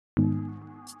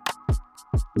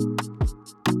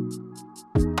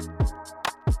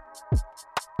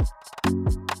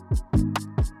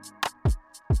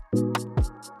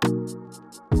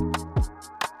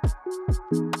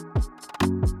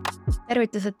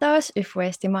Tervitused taas ÜFU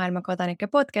Eesti maailma kodanike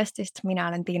podcastist. Mina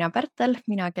olen Tiina Pärtel,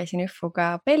 mina käisin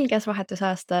ÜFUga Belgias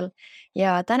vahetusaastal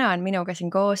ja täna on minuga siin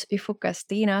koos ÜFUkas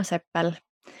Stina Seppel.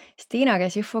 Stina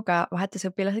käis ÜFUga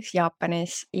vahetusõpilaseks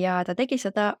Jaapanis ja ta tegi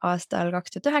seda aastal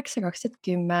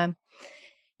 2009-2010.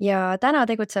 Ja täna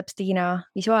tegutseb Stina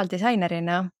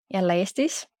visuaal-disainerina jälle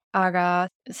Eestis, aga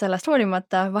sellest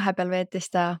hoolimata vahepeal veetis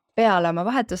ta peale oma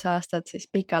vahetusaastad siis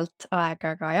pikalt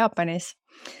aega ka Jaapanis.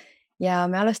 Ja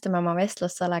me alustame oma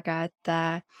vestlust sellega, et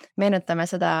meenutame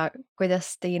seda,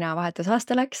 kuidas Stina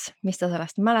vahetusaasta läks, mis ta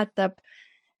sellest mäletab,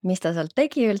 mis ta sealt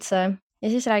tegi üldse ja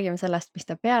siis räägime sellest, mis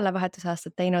ta peale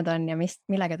vahetusaastat teinud on ja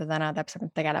millega ta täna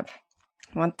täpsemalt tegeleb.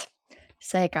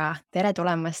 Seega tere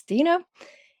tulemast, Stina!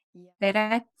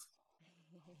 Tere!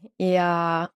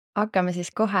 Ja hakkame siis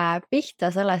kohe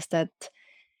pihta sellest, et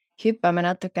hüppame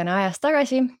natukene ajas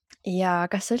tagasi ja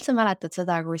kas sa üldse mäletad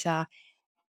seda, kui sa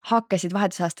hakkasid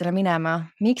vahetusaastale minema,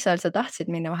 miks sa üldse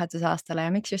tahtsid minna vahetusaastale ja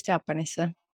miks just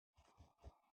Jaapanisse?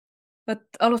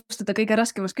 Alustada kõige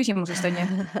raskemast küsimusest on ju.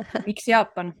 Miks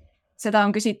Jaapan? Seda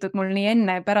on küsitud mul nii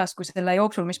enne pärast kui selle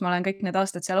jooksul, mis ma olen kõik need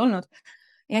aastad seal olnud.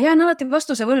 Ja jään alati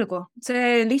vastuse võlgu.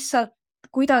 See lihtsalt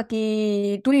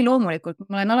kuidagi tuli loomulikult.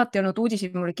 Ma olen alati olnud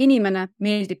uudishimulik inimene,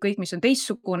 meeldib kõik, mis on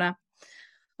teistsugune.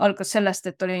 Algas sellest,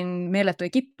 et olin meeletu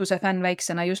Egiptuse fänn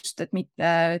väiksena just, et mitte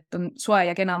et on soe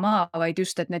ja kena maa, vaid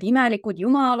just, et need imelikud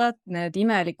jumalad, need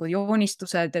imelikud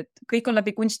joonistused, et kõik on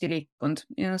läbi kunsti liikunud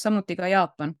ja samuti ka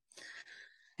Jaapan.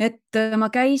 Et ma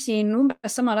käisin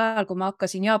umbes samal ajal, kui ma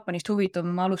hakkasin Jaapanist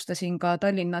huvituma, ma alustasin ka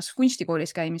Tallinnas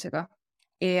kunstikoolis käimisega.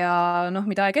 Ja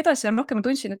mida aeg edasi on rohkem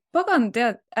tundsin, et pagan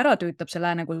tead, ära tüütab see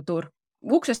lääne kultuur.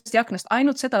 Uksest ja aknast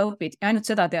ainult seda õpid ja ainult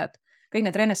seda tead. Kõik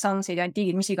need renessansid ja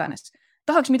antiigid, mis iganes.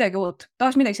 Tahaks midagi uut,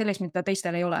 tahaks midagi sellist, mida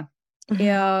teistel ei ole.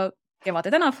 Ja kevade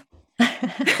tänav.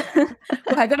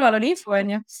 Kohe kõrval oli info,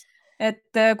 on ju.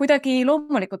 Et kuidagi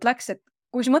loomulikult läks, et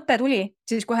kui see mõte tuli,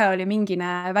 siis kohe oli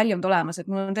mingine väljund olemas,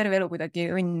 et mul on terve elu kuidagi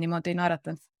õnn niimoodi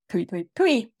naeratanud.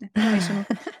 Tui.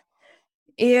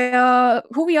 Ja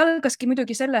huvi algaski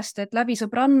muidugi sellest, et läbi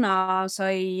sõbranna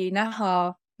sai näha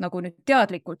nagu nüüd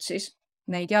teadlikult siis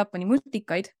neid Jaapani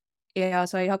multikaid ja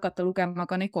sai hakata lugema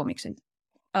ka neid koomikseid.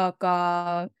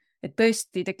 Aga et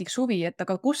tõesti tekiks huvi, et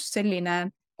aga kust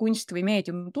selline kunst või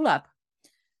meedium tuleb.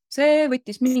 See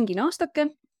võttis mingine aastake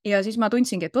ja siis ma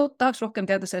tundsingi, et tahaks rohkem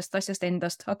teada sellest asjast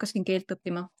endast, hakkasin keelt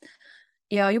õppima.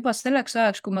 Ja juba selleks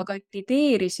ajaks, kui ma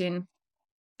kandideerisin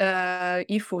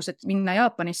IFUs, et minna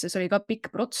Jaapanisse, see oli ka pikk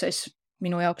protsess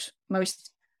minu jaoks. Ma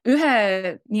vist ühe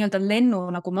nii-öelda lennu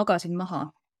nagu magasin maha.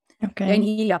 Jäin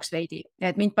hiljaks veidi,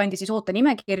 et mind pandi siis oote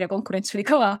nimekirja, konkurents oli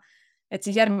kõva, et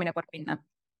siis järgmine kord minna.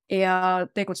 Ja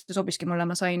tegutsedes sobiski mulle,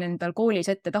 ma sain endal koolis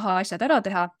ette taha asjad ära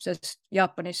teha, sest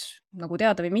Jaapanis, nagu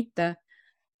teada või mitte,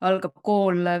 algab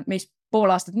kool meist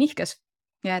pool aastat nihkes.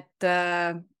 Ja et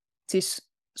siis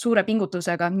suure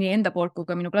pingutusega nii enda poolt kui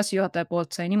ka minu klassijuhataja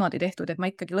poolt sai niimoodi tehtud, et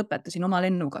ma ikkagi lõpetasin oma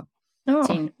lennuga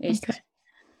siin Eestis.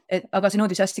 Aga see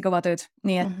nõudis hästi kõva tööd.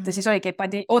 Nii et siis oligi,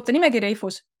 pandi oote nimekirja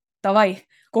IFUs, davai,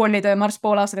 koolitöö marss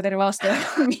pool aastaga terve aasta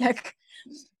minek.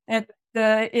 Et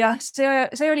jah,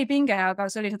 see oli pinge, aga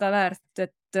see oli seda väärt,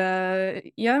 et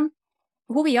jah,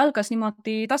 huvi algas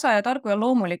niimoodi tasa ja targu ja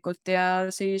loomulikult ja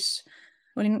siis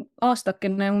olin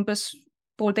aastakene umbes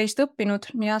 1,5 õppinud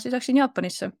ja siis läksin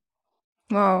Jaapanisse.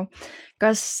 Wow.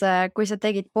 Kas, kui sa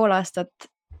tegid pool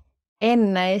aastat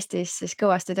enne Eestis siis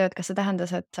kõvasti tööd, kas see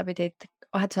tähendas, et sa pidid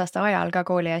vahetusaasta ajal ka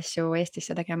kooli asju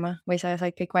Eestisse tegema või sa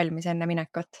said kõik valmis enne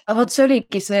minekut? Vot see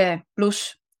oligi see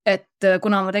pluss. Et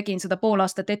kuna ma tegin seda pool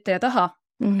aastat ette ja taha,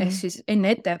 ehk siis enne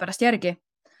ette ja pärast järgi,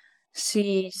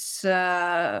 siis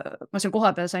ma seal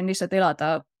kohapeal sain lihtsalt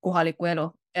elada kohalikku elu.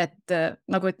 Et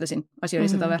nagu ütlesin, asi oli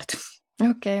seda väärt.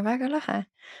 Okei, väga lahe.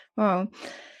 Wow.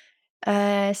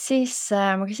 Siis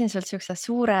ma küsin sult siukse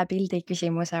suure pildi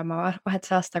küsimuse oma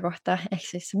vahetusaasta kohta. Ehk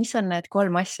siis, mis on need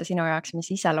 3 asja sinu jaoks,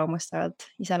 mis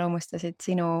iseloomustasid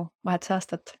sinu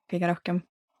vahetusaastat kõige rohkem?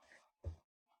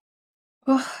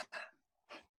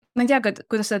 Ma ei tea,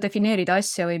 kuidas seda defineerida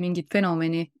asja või mingit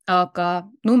fenomeni, aga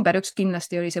number 1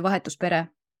 kindlasti oli see vahetuspere,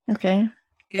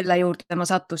 kelle juurde ma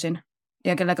sattusin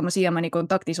ja kellega ma siiamaani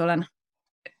kontaktis olen.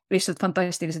 Lihtsalt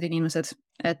fantastilised inimesed.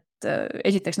 Et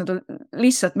esiteks nad on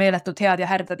lihtsalt meeletult head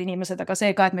ja härdad inimesed, aga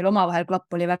see ka, et meil omavahel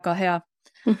klapp oli väga hea.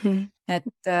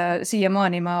 Et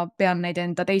siiamaani ma pean neid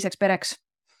enda teiseks pereks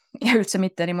ja üldse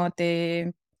mitte niimoodi,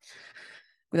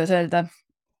 kuidas öelda,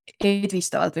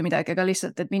 edvistavalt või midagi, aga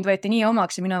lihtsalt, et mind võeti nii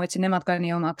omaks ja mina võtsin nemad ka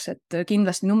nii omaks, et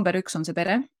kindlasti number 1 on see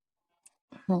pere.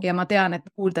 Ja ma tean, et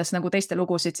kuuldes nagu teiste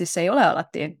lugusid, siis see ei ole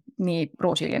alati nii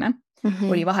roosiline.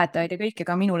 Oli vahetajaid ja kõike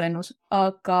ka minu lennus,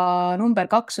 aga number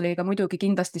 2 oli ka muidugi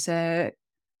kindlasti see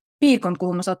piirkond,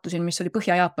 kuhu ma sattusin, mis oli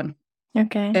Põhja-Jaapan.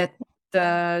 Okay. Et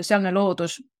sealne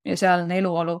loodus ja sealne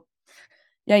eluolu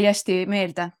jäi hästi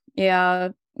meelde ja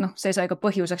see sai ka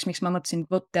põhjuseks, miks ma mõtlesin,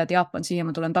 et Jaapan siia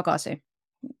ma tulen tagasi,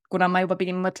 kuna ma juba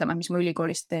pidin mõtlema, mis ma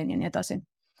ülikoolist teen ja nii edasi.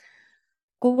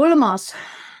 Kolmas,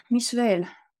 mis veel?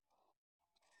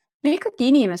 Ikkagi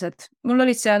inimesed. Mul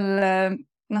olid seal,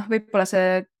 võib-olla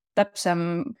see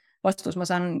täpsem vastus ma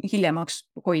saan hiljemaks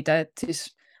hoida, et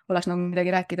siis oleks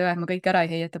midagi rääkida, ma kõik ära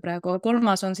ei heieta praegu.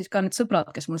 Kolmas on siis ka need sõbrad,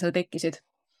 kes mul seal tekkisid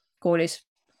koolis.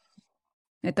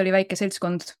 Et oli väike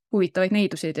seltskond huvitavaid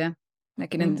neidusid ja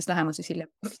äkki nendest lähema siis hiljem.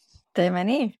 Teeme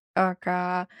nii, aga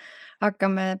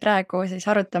hakkame praegu siis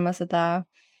arutama seda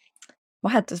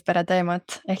vahetuspere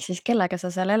teemat, ehk siis kellega sa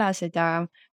seal elasid ja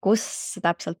kus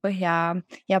täpselt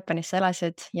Põhja-Jaapanis sa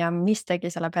elasid ja mis tegi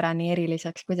selle pere nii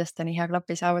eriliseks, kuidas te nii hea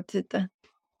klapi saavutasite?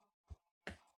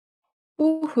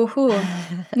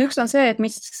 Üks on see, et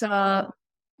mis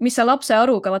sa lapse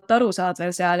aruga aru saad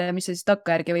veel seal ja mis sa siis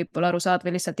takkajärgi võib-olla aru saad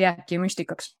või lihtsalt jääbki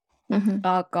müstikaks.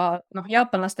 Aga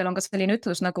jaapanlastel on ka selline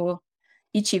ütlus nagu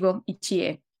ichigo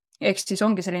ichie. Ehk siis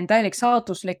ongi selline täielik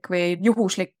saatuslik või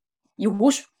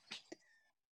juhus,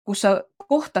 kus sa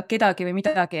kohtad kedagi või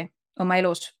midagi oma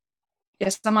elus ja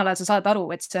samal ajal sa saad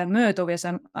aru, et see on mööduv ja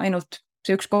see on ainult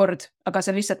see üks kord, aga see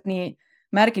on lihtsalt nii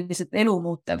märgiliselt elu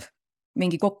muutev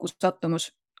mingi kokkusattumus,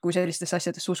 kui sellistest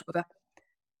asjadest uskuda.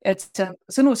 Et see on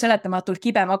sõnu seletamatult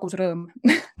kibe-magus rõõm.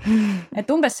 Et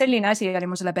umbes selline asi oli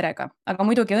mu selle perega, aga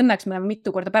muidugi õnneks me oleme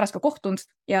mitu korda pärast ka kohtunud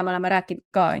ja me oleme rääkinud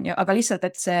ka, aga lihtsalt,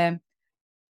 et see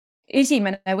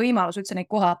esimene võimalus üldse neid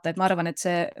kohata, et ma arvan, et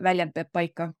see väljend peab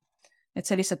paika. Et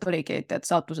see lihtsalt oligi, et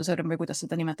saatuse sõrm või kuidas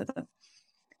seda nimetada.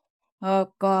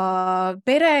 Aga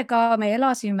perega me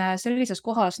elasime sellises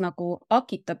kohas nagu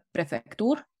Akita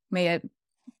prefektuur, meie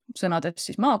sõnades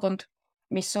siis maakond,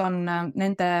 mis on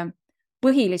nende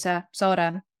põhilise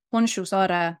saare, Honshu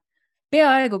saare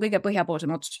peaaegu kõige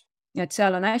põhjapoolsem ots. Et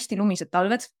seal on hästi lumised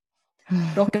talved,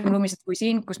 rohkem lumised kui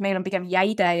siin, kus meil on pigem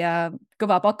jäide ja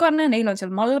kõva pakane, neil on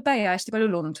seal malbe ja hästi palju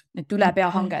lund, et üle pea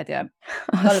hanged ja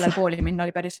talvel kooli minna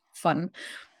oli päris fun.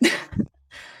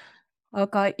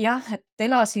 Aga jah, et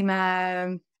elasime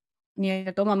nii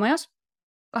et oma majas,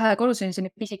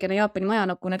 2-korruseline pisikene Jaapani maja,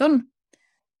 nagu need on,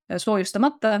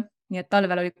 soojustamata, nii et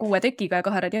talvel oli 6 tekiga ja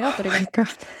 2 radiaatoriga,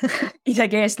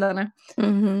 isegi eestlane.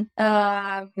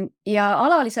 Ja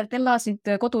alaliselt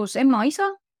elasid kodus emma, isa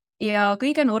ja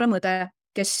kõige noorem õde,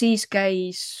 kes siis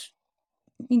käis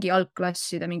mingi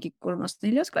algklasside, mingi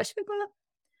 3.-4. klass võib-olla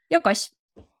ja kass.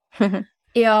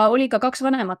 Ja oli ka 2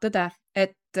 vanemat õde,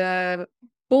 et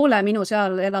poole minu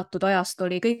seal elatud ajast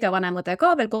oli kõige vanem õde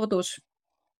ka veel kodus,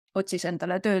 otsis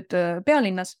endale tööd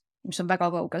pealinnas, mis on väga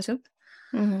kaugel sealt.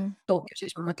 Tokyo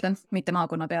siis ma mõtlen, mitte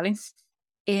maakonna pealinn.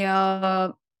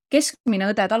 Ja keskmine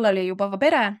õde, tal oli juba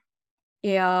pere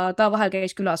ja ta vahel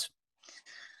käis külas.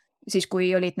 Siis kui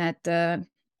olid need,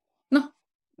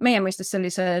 meie mõistes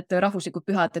sellised rahvuslikud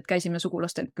pühad, et käisime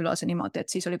sugulastel külas ja niimoodi,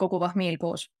 et siis oli kogu vahmiil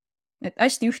koos. Et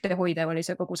hästi ühtehoidev oli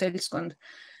see kogu seltskond.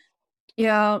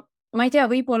 Ja ma ei tea,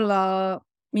 võib-olla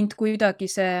mind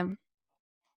kuidagi see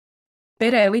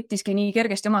pere võttiski nii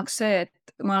kergesti omaks see, et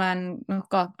ma olen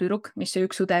ka tüdruk, mis see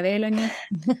üks õde veel on.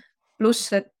 Pluss,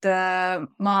 et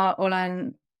ma olen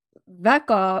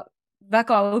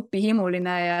väga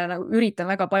õpihimuline ja üritan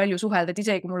väga palju suhelda, et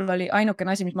isegi mul oli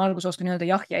ainukene asi, mis ma alguses oskan öelda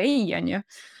jah ja ei, on.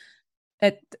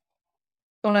 Et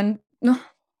olen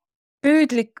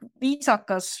püüdlik,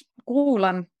 viisakas,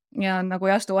 kuulan ja nagu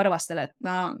ei astu arvastele, et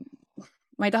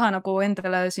ma ei taha nagu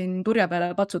endale siin turja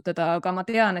peale patsutada, aga ma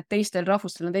tean, et teistel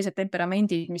rahvustel on teised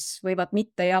temperamendid, mis võivad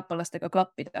mitte jaapanlastega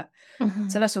klappida.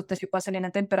 Selles suhtes juba selline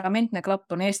temperamentne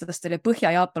klapp on eestlastel ja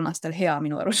põhja-jaapanlastel hea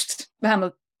minu arust.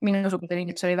 Vähemalt minusugusel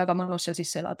inimesel oli väga mõnus seal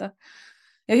sisse elada.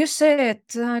 Ja just see,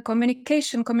 et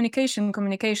communication.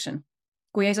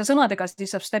 Kui ei saa sõnadega,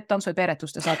 siis saab step tantsu ja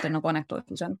peeretuste saatel nagu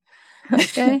anekdootis on.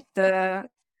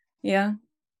 Ja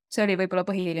see oli võib-olla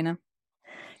põhiline.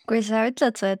 Kui sa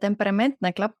ütled, see temperamentne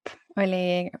klapp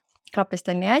klappist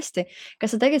on nii hästi,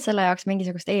 kas sa tegid selle jaoks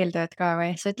mingisugust eeltööd ka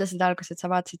või? Sa ütlesid alguses, et sa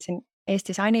vaatasid siin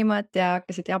Eestis animat ja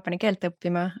hakkasid jaapani keelt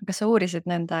õppima. Kas sa uurisid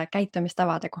nende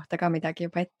käitumistavade kohta ka midagi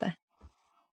juba ette?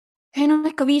 Ei,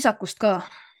 ikka viisakust ka.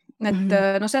 Et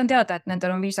see on teada, et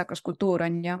nendel on viisakas kultuur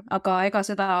on ja, aga ega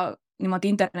seda niimoodi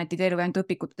interneti teel või ainult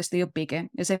õpikutest ei õpigi.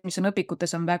 Ja see, mis on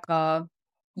õpikutes, on väga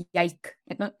jäik.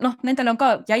 Et nendel on ka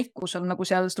jäikus on nagu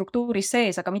seal struktuuris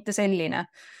sees, aga mitte selline.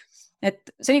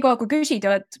 Et senikoha, kui küsid ja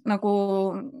oled nagu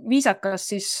viisakas,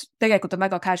 siis tegelikult on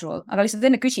väga casual, aga lihtsalt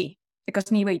enne küsi, et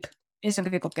kas nii võib. Ja siis on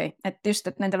kõik okei. Et just,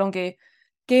 et nendel ongi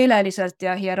keeleliselt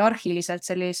ja hierarhiliselt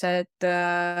sellised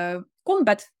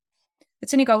kombed. Et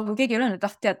senikoha, kui keegi ei öelnud,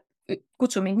 et tead,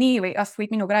 kutsu mind nii või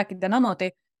võid minuga rääkida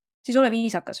namoodi, siis ole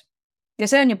viisakas. Ja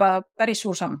see on juba päris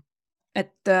suur samm.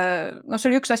 Et see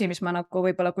oli üks asi, mis ma nagu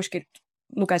võib-olla kuskilt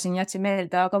lugesin, jätsin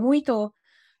meelde, aga muidu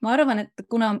ma arvan, et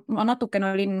kuna ma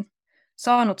natukene olin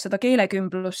saanud seda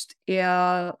keelekümblust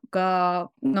ja ka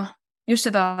just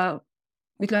seda,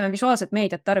 ütleme, visuaalset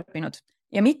meediat tarbinud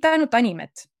ja mitte ainult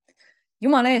animet.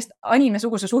 Jumala eest,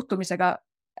 animesuguse suhtumisega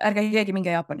ärge keegi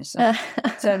minge Jaapanisse.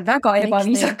 See on väga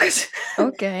ebaviisakas.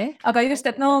 Okay. Aga just,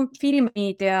 et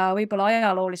filmid ja võib-olla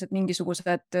ajaloolised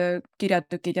mingisugused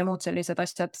kirjatükid ja muud sellised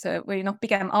asjad või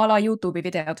pigem a la YouTube'i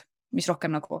videod, mis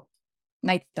rohkem nagu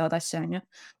näitavad asja, on ju.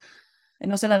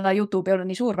 Sellele YouTube ei ole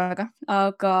nii suur väga,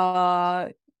 aga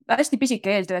hästi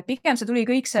pisike eeltöö, et pigem see tuli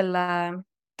kõik selle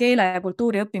keele ja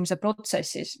kultuuri õppimise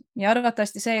protsessis ja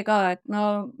arvatavasti see ka, et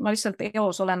ma lihtsalt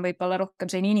eos olen võib-olla rohkem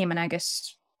selline inimene, kes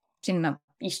sinna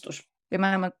istus või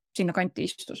vähemalt sinna kanti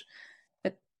istus.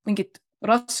 Et mingit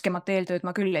raskemat eeltööd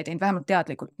ma küll ei teinud, vähemalt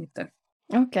teadlikult mitte.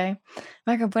 Okay.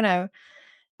 Väga põnev.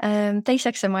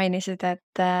 Teiseks sa mainisid,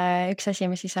 et üks asi,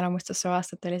 mis iseloomustas su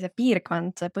aastat, oli see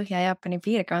piirkond, see Põhja-Jaapani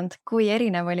piirkond. Kui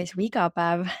erinev oli su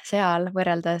igapäev seal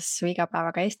võrreldes su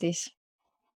igapäevaga Eestis?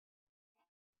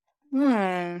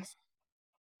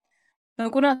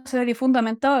 Kuna see oli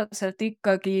fundamentaalselt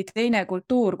ikkagi teine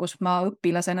kultuur, kus ma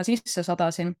õpilasena sisse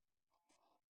sadasin,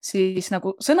 siis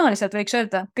nagu sõnaliselt võiks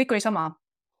öelda, kõik oli sama.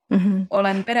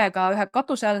 Olen perega ühe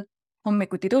katuse all,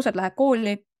 hommikuti tõused, lähed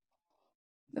kooli,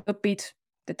 õpid,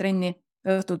 teed trenni,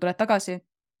 õhtul tuled tagasi,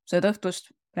 sööd õhtust,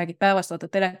 räägid päevast,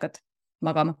 vaatad telekat,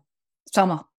 magama.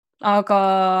 Sama. Aga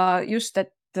just,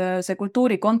 et see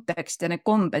kultuuri kontekst ja need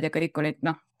kombed ja kõik olid,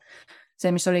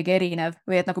 see, mis oligi erinev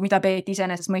või et nagu mida peeti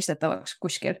iseenesest mõistetavaks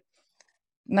kuskil.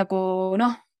 Nagu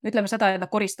ütleme seda, et nad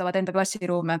koristavad enda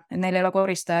klassiruume, et neil ei ole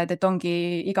koristajad, et ongi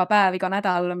iga päev, iga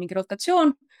nädal mingi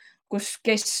rotatsioon, kus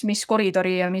kes mis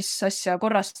koridori ja mis asja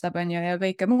korrastab ja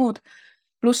kõike muud.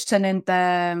 Pluss see nende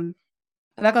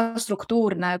väga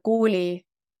struktuurne kooli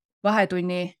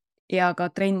vahetunni ja ka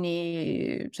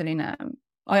trenni selline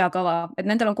ajakava, et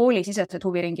nendel on koolisisesed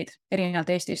huviringid erinevalt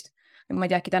Eestist. Ja ma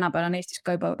ei tea, äkki tänapäeval on Eestis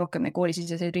ka juba rohkem neid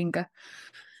koolisiseseid ringe.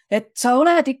 Et sa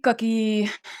oled ikkagi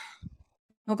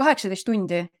 18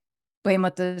 tundi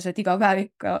põhimõtteliselt iga päev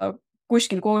ikka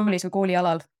kuskil koolis või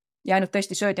koolialal ja ainult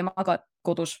tõesti sööd ja magad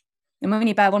kodus. Ja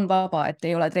mõni päev on vaba, et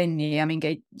ei ole trenni ja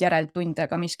mingeid järeltunde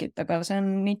ega miskit, aga see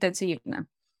on intensiivne.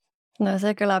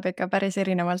 See kõlab ikka päris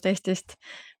erinevalt Eestist.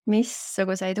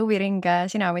 Missuguseid huviringe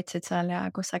sina võtsid seal ja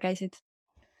kus sa käisid?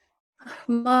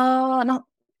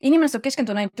 Inimene saab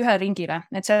keskenduda ainult ühe ringile,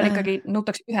 et seal ikkagi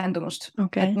nõutakse ühendumust.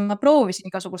 Okay. Et ma proovisin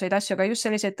igasuguseid asju, aga just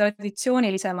selliseid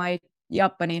traditsioonilisemaid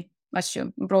Jaapani asju.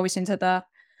 Ma proovisin seda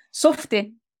softi,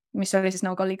 mis oli siis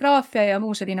nagu kalligraafia ja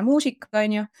muu selline muusika,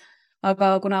 on ju.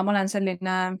 Aga kuna ma olen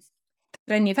selline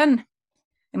trenni fänn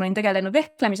ja ma olin tegelenud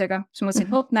vehklemisega, siis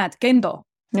mõtlesin, näed, kendo,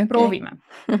 proovime.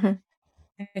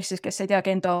 Ehk siis, kes ei tea,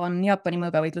 kendo on Jaapani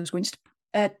mõõbevõitluskunst.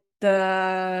 Et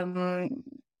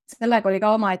sellega oli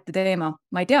ka omaette teema.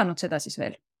 Ma ei teadnud seda siis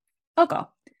veel. Aga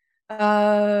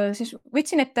siis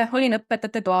võtsin ette, olin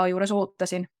õpetajate toa juures,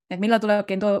 ootasin, et millal tuleb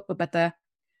kendo õpetaja.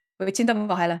 Võtsin ta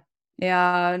vahele ja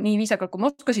nii viisakalt, kui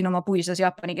ma oskasin oma puisas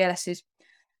jaapani keeles, siis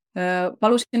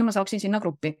palusin, ma saaksin sinna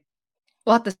gruppi.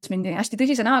 Vaatas mind hästi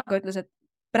tõsise näoga, ütles, et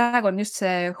praegu on just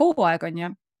see hooaeg, on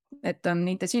ju, et on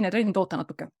intensiivne trenn, oota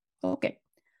natuke. Okay.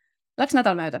 Läks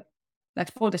nädal mööda.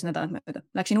 Läks 1,5 nädalat mööda.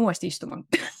 Läksin uuesti istuma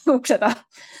ukse taha.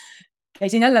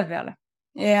 Käisin jälle peale.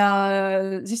 Ja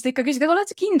siis ta ikka küsis, et oled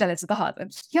sa kindel, et sa tahad?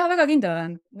 Ja väga kindel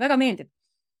olen. Väga meeldib.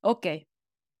 Okei.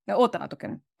 Oota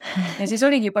natukene. Ja siis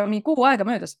oligi juba mingi 6 aega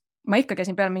möödas. Ma ikka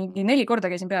käisin peale, mingi 4 korda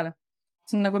käisin peale.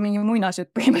 See on nagu mingi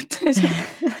muinasjutt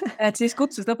põhimõtteliselt. Et siis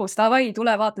kutsus lõpus, davai,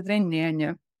 tule vaata trenni, on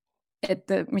ju.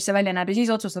 Et mis see välja näeb ja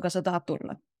siis otsustada, kas sa tahad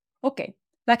tulla. Okei.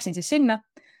 Läksin siis sinna.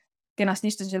 Kenasti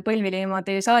istusin seal põlvili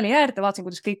niimoodi saali äärde, vaatasin,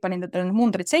 kuidas kõik panin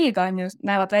mundrid selga, on ju,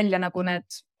 näevad välja nagu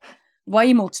need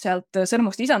vaimud sealt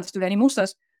sõrmust isandast üle nii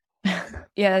mustas.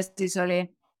 Ja siis oli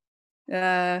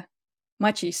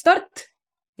matši start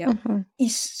ja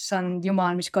issand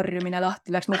jumal, mis karjumine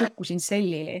lahti läks, ma kukkusin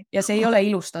sellili ja see ei ole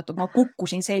ilustatud, ma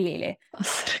kukkusin sellili.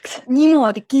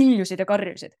 Niimoodi kiljusid ja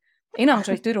karjusid. Enamus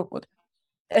olid tüdrukud.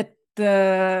 Et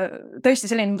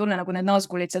tõesti selline tunne, nagu need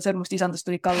naaskulid seal sõrmust isandast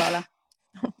tulid kallale.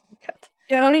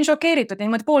 Ja olin šokeeritud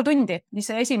niimoodi 0,5 tundi, mis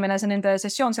see esimene nende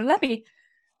sessioon seal läbi.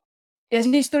 Ja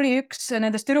siis tuli üks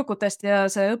nendest tüdrukutest ja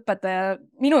see õpetaja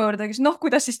minu juurde, kes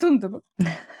kuidas siis tundub.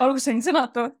 Alguses olin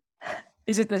sõnatu ja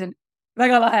siis ütlesin,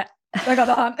 väga lahe, väga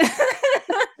tahan.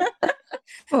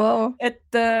 Wow. Et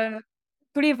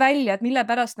tuli välja, et mille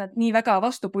pärast nad nii väga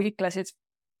vastu puiklesid,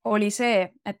 oli see,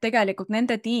 et tegelikult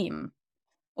nende tiim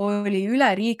oli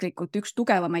üleriiklikult üks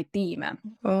tugevamaid tiime.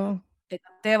 Et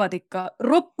nad teevad ikka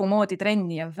roppu moodi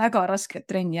trenni ja väga rasket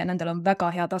trenni ja nendel on väga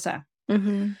hea tase.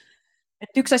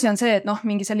 Et üks asi on see, et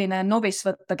mingi selline novis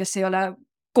võtta, kes ei ole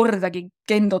kordagi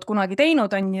kendot kunagi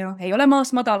teinud, on ju, ei ole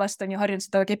maast madalast, on ju, harjunud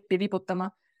seda keppi vibutama.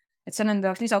 Et see on nende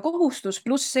jaoks lisakohustus,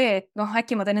 pluss see, et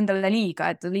äkki ma teen endale liiga,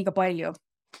 et liiga palju.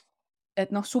 Et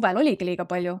suvel oligi liiga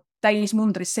palju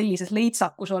täismundris sellises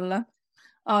leitsakus olla.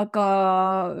 Aga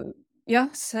jah,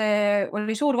 see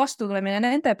oli suur vastutulemine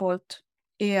nende poolt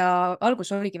ja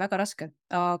algus oligi väga raske,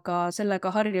 aga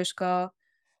sellega harjus ka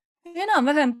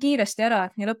enam-vähem kiiresti ära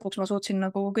ja lõpuks ma suutsin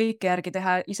nagu kõike järgi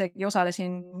teha, isegi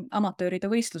osalesin amatööride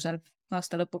võistlusel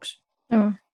aasta lõpuks.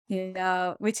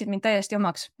 Ja võtsid mind täiesti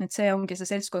omaks, et see ongi see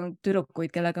seltskond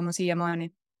tüdrukuid, kellega ma siiamaani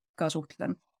ka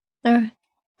suhtlen.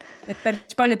 Et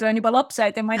päris paljud on juba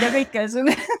lapsed ja ma ei tea kõike.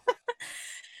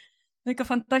 Ikka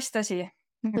fantastasi.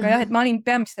 Aga jah, et ma olin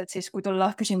peamiselt siis, kui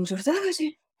tulla küsimuse juurde tagasi,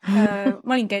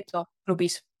 ma olin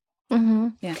kendo-klubis.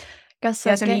 Ja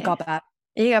see oli iga päev.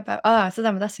 Iga päev?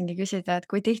 Seda ma tahtsingi küsida, et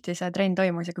kui tihti see trenn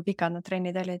toimus ja kui pikad need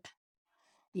trennid olid?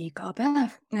 Iga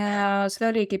päev. See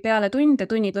oligi peale tunde,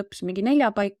 tunnid lõppes mingi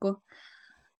 4 paiku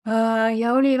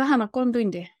ja oli vähemalt 3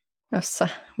 tundi. Ossa,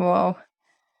 wow.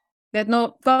 Et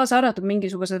kaasa arvatud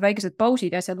mingisugused väikesed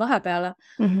pausid ja asjad vahepeale,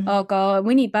 aga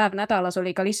mõni päev nädalas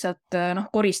oli ka lihtsalt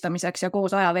koristamiseks ja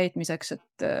koos aja veetmiseks,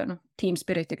 et team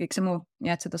spirit ja kõik see muu,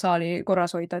 ja et seda saali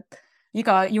korras hoida, et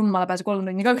iga jummala pääse 3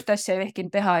 tundi ka ühte asja ei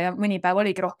vehkinud teha ja mõni päev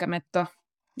oligi rohkem, et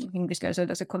inglise keeles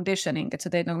öeldakse conditioning, et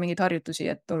sa teed mingeid harjutusi,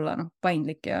 et olla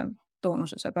paindlik ja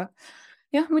toonuses, aga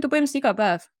jah, muidu põhimõtteliselt iga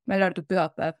päev, välja arvatud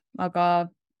pühapäev, aga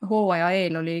hooaja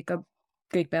eel oli ikka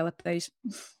kõik päevad täis.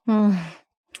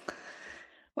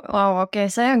 Wow, okei,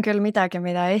 see on küll midagi,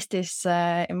 mida Eestis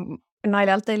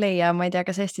naljalt ei leia. Ma ei tea,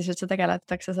 kas Eestis üldse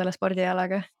tegeletakse selle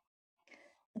spordialaga?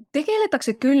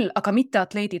 Tegeletakse küll, aga mitte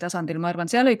atleedi tasandil, ma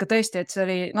arvan. Seal oli ikka tõesti,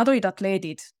 et nad olid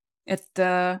atleedid. Et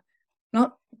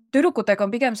tüdrukutega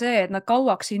on pigem see, et nad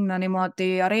kauaks sinna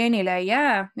niimoodi areenile ei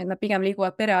jää, et nad pigem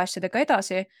liiguvad pereasjadega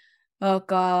edasi.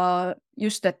 Aga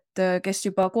just, et kes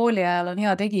juba kooli ajal on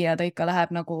hea tegija, ta ikka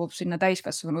läheb nagu sinna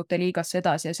täiskasvanute liigasse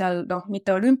edasi ja seal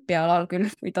mitte olümpiaalal küll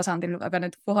või tasandil, aga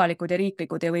need kohalikud ja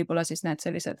riiklikud ja võib-olla siis need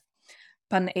sellised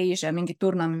Pan-Asia mingid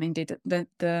turnamendid,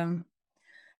 et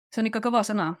see on ikka kõva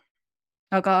sõna.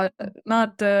 Aga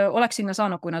nad oleks sinna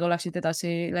saanud, kui nad oleksid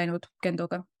edasi läinud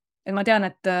kendoga. Et ma tean,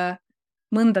 et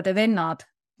mõndade vennad,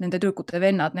 nende tüdrukute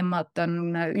vennad, nemad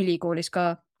on ülikoolis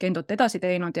ka kendot edasi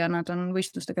teinud ja nad on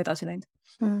võistlustega edasi läinud.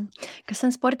 Kas see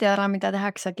on spordiala, mida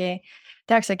tehaksegi,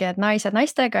 et naised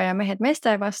naistega ja mehed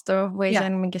meeste vastu või see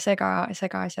on mingi sega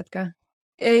asjad ka?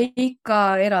 Ikka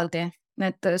eraldi.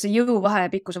 Et see jõuvahe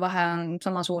ja pikkuse vahe on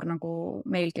sama suur nagu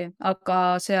meilgi,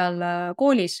 aga seal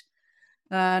koolis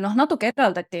natuke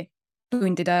eraldati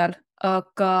tundide ajal,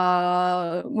 aga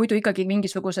muidu ikkagi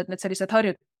mingisugused need sellised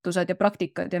harjutused ja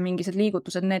praktikad ja mingised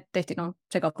liigutused, need tehti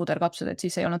segapuderkapsed, et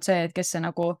siis ei olnud see, et kes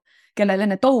see kellele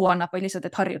enne tou annab või lihtsalt,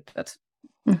 et harjutad.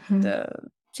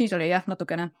 Siis oli jah,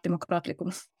 natukene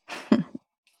demokraatlikum.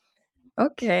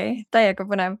 Okei, täiega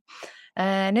põnev.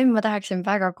 Nüüd ma tahaksin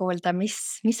väga kuulda, mis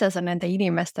sa nende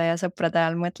inimeste ja sõprade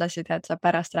ajal mõtlesid, et sa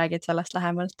pärast räägid sellest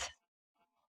lähemalt?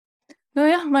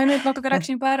 Nojah, ma nüüd natuke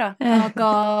rääksin juba ära, aga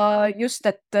just,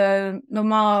 et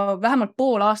ma vähemalt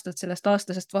pool aastat sellest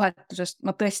aastasest vahetusest,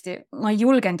 ma ei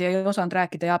julgenud ja ei osanud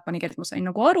rääkida jaapani keelt, ma sain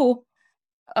aru,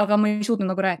 aga ma ei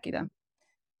suutnud rääkida.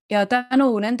 Ja tänu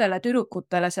nendele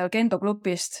tüdrukutele seal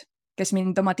kendo-klubist, kes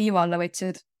mind oma tiiva alla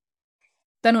võtsid,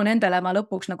 tänu nendele ma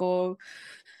lõpuks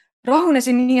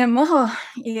rahunesin nii maha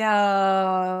ja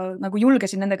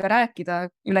julgesin nendega rääkida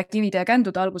üle kivide ja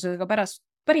kändude alguses, aga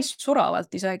päris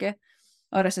soravalt isegi.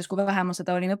 Arvestades, kui vähe ma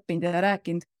seda olin õppinud ja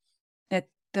rääkinud.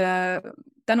 Et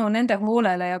tänu nende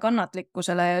hoolele ja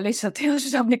kannatlikkusele ja lihtsalt hea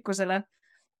südamlikkusele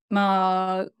ma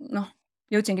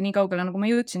jõudsingi nii kaugele, nagu ma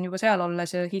jõudsin juba seal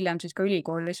olles ja hiljem siis ka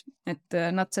ülikoolis. Et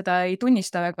nad seda ei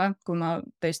tunnista väga, kui ma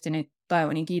tõesti neid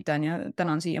taevani kiidan ja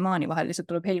tänan siiamaani, vahel lihtsalt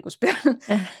tuleb helgus peale.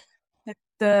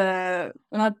 Et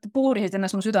nad puurisid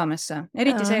ennast mu südamesse.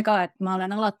 Eriti see ka, et ma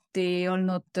olen alati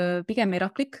olnud pigem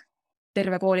iraklik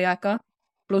terve kooli aega.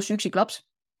 Pluss üksiklaps.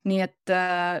 Nii et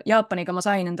Jaapaniga ma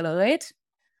sain endale õed,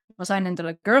 ma sain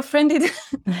endale girlfriendid,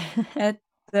 et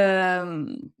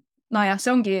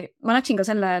see ongi, ma läksin ka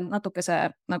selle natukese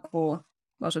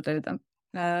ausalt öelda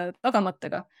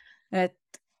tagamõttega,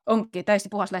 et ongi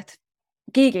täiesti puhas leht.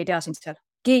 Keegi ei tea sind seal,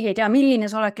 keegi ei tea,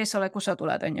 milline sa oled, kes sa oled, kus sa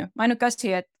tuled, on ju. Ainuke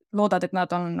asi, et loodad, et nad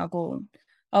on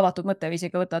avatud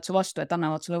mõtteviisiga, võtavad su vastu, et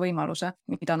annavad sulle võimaluse,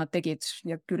 mida nad tegid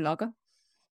ja küllaga.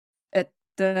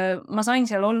 Ma sain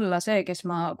seal olla see, kes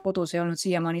ma kodus ei olnud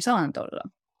siiamaani saanud olla.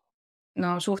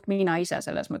 no suht mina ise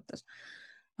selles mõttes.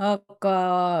 Aga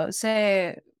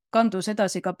see kandus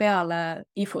edasi ka peale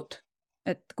IFUt,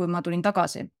 et kui ma tulin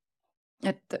tagasi,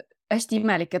 et hästi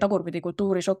imelik ja tagurpidi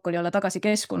kultuurišokk oli olla tagasi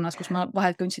keskkonnas, kus ma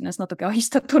vahelt tundsin ennast natuke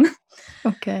ahistatuna.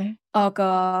 Okay. Aga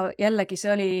jällegi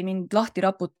see oli mind lahti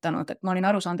raputanud, et ma olin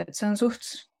aru saanud, et see on suht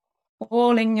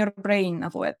all in your brain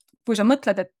nagu, et kui sa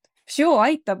mõtled, et see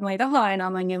aitab, ma ei taha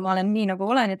enam, ma olen nii nagu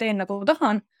olen ja teen nagu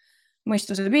tahan,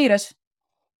 mõistuse piires.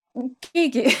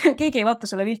 Keegi ei vaata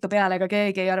sulle viltu peale, ega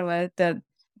keegi ei arva, et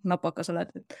napakas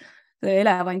oled. See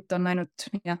elevant on ainult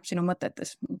sinu mõtetes.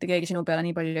 Mitte keegi sinu peale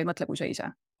nii palju ei mõtle, kui sa ise.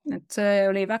 Et see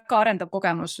oli väga arendav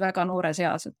kogemus väga noores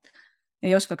eas.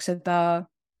 Ei oskaks seda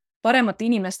paremate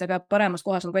inimestega paremas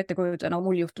kohas nagu ette kujuda, nagu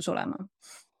mul juhtus olema.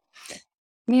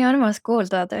 Nii armas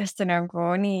kuulda, tõesti nagu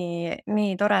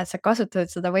nii tore, et sa kasutad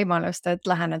seda võimalust, et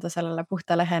läheneda sellele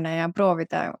puhta lehene ja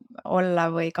proovida olla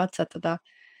või katsetada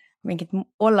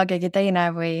olla keegi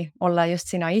teine või olla just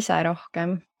sina ise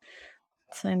rohkem.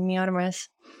 See on nii armas.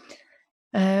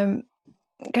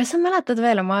 Kas sa mäletad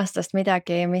veel oma aastast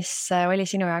midagi, mis oli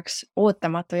sinu jaoks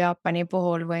ootamatu Jaapani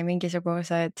puhul või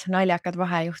mingisugused naljakad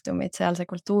vahejuhtumid sealse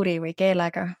kultuuri või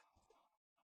keelega?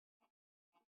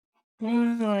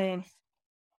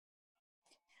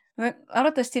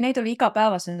 Arvatavasti neid oli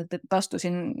igapäevaselt, et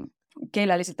astusin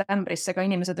keeleliselt ämbrisse, ka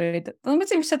inimesed olid, ma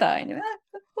mõtlesin, mis seda on.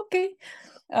 Okei.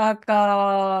 Aga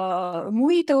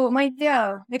muidu, ma ei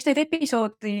tea, eks neid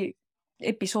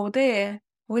episoode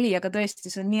oli, aga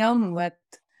tõesti, see on nii ammu,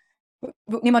 et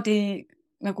niimoodi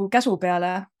nagu käsu peale,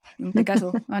 mitte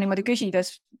käsu, niimoodi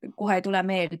küsides kohe ei tule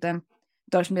meelde,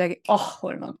 et oleks midagi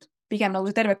olnud. Pigem nagu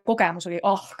see terve kogemus oli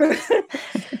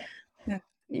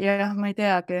ja ma ei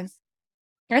teagi.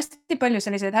 Hästi palju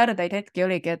selliseid härdaid hetki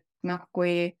oligi, et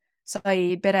kui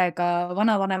sai perega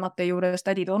vanavanemate juures,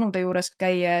 tädide-onude juures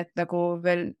käia, et nagu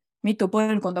veel mitu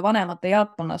põlvkonda vanemate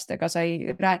jaapanlastega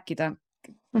sai rääkida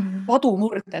padu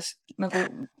murdes, nagu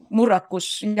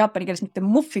murrakus jaapani keeles mitte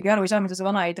muffigi aru ei saa, mida see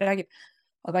vanaid räägib.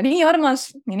 Aga nii armas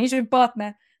ja nii sümpaatne,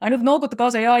 ainult nooguta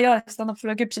kaasa ja sest annab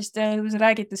sulle küpsist ja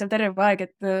räägite seal terve aeg,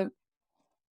 et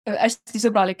hästi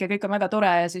sõbralik ja kõik on väga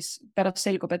tore ja siis pärast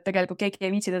selgub, et tegelikult keegi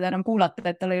ei viitsi teda enam kuulata,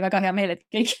 et tal oli väga hea meel, et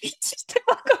keegi viitsis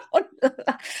temaga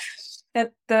olla.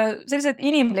 Et sellised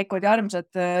inimlikud ja armsad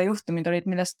juhtumid olid,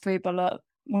 millest võib-olla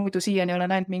muidu siiani olen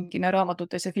näinud mingina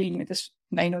raamatutes ja filmides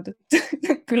näinud, et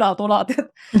külatolad.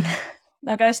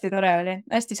 Aga hästi tore oli,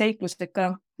 hästi seikluslik ka,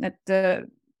 et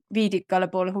viidi igale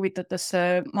poole huvitavatesse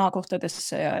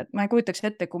maakohtadesse ja ma ei kujutaks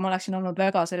ette, kui ma oleksin olnud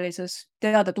väga sellises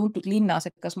teada-tuntud linnas,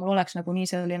 et kas mul oleks nagu nii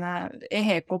selline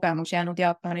ehe kogemus jäänud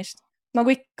Jaapanist.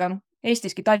 Nagu ikka,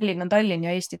 Eestiski Tallinn on Tallinn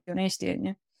ja Eesti on Eesti.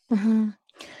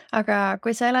 Aga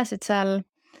kui sa elasid seal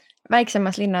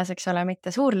väiksemas linnas, eks ole,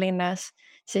 mitte suurlinnas,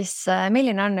 siis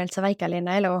milline on üldse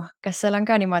väikelinna elu? Kas seal on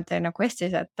ka niimoodi nagu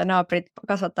Eestis, et naabrid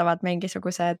kasvatavad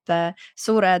mingisugused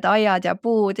suured aiad ja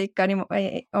puud ikka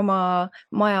oma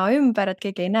maja ümber, et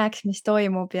keegi ei näeks, mis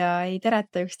toimub ja ei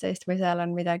tereta üksteist või seal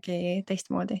on midagi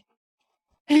teistmoodi?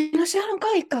 No seal on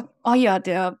ka ikka aiad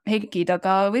ja hekid,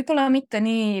 aga võib-olla mitte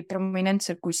nii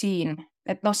prominentselt kui siin.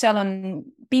 Et seal on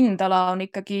pindala on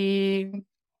ikkagi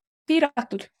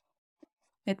piiratud.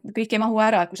 Et kõik ei mahu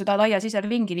ära, et kui sa tahad aia sisel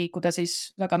ringi liikuda,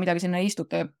 siis väga midagi sinna ei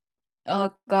istuta.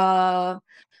 Aga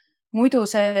muidu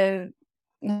see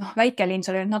väikelinn,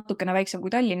 see oli natukene väiksem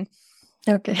kui Tallinn.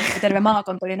 Okay. Terve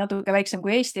maakond oli natuke väiksem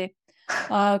kui Eesti.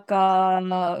 Aga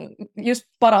just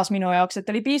paras minu jaoks, et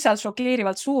oli piisavalt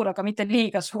šokeerivalt suur, aga mitte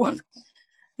liiga suur.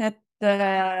 Et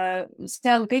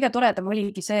seal kõige toredam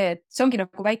oligi see, et see ongi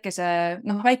nagu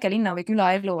väikelinna või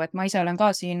külaelu, et ma ise olen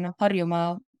ka siin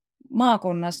Harjumaa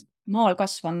maakonnas maal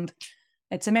kasvanud,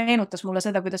 et see meenutas mulle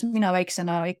seda, kuidas mina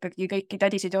väiksena ikkagi kõiki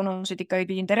tädisid ja onusid ikka ei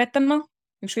pidin teretama.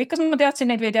 Ükskõik, kas ma teadsin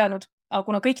neid või ei teadnud, aga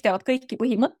kuna kõik teavad kõiki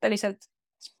põhimõtteliselt,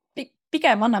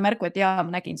 pigem anna märku, et ma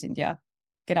nägin sind ja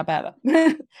kena päeva.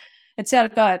 Et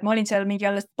seal ka, et ma olin seal mingi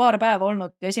alles paar päeva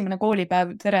olnud ja esimene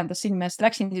koolipäev terendas sinna, sest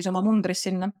läksin siis oma mundris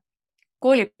sinna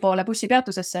kooli poole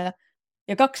bussipeatusesse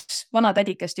ja 2 vana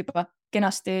tädikest juba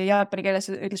kenasti jaapani keeles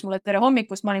ütles mulle tere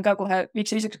hommikust, ma olin ka kohe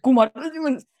viikseks kummar,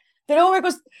 tere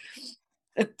hommikust!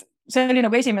 Et see oli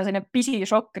nagu esimene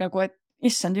pisishokk, nagu, et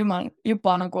issand jumal,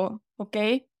 juba nagu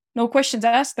okei, no questions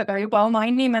asked, aga juba oma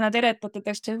inimene teretud,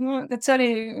 et see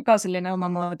oli ka selline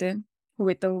omamoodi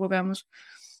huvitav kogemus.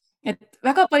 Et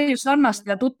väga palju sarnast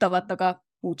ja tuttavat, aga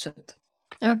uudselt.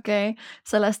 Okei,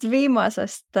 sellest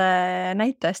viimasest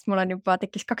näitest mul on juba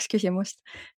tekkis 2 küsimust.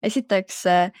 Esiteks,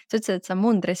 sa ütlesid, et sa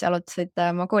mundris jalutasid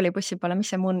oma koolibussi poole.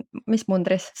 Mis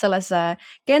mundris? Selles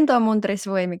kendo-mundris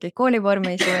või mingi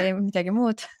koolivormis või midagi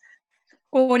muud?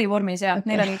 Koolivormis, jah.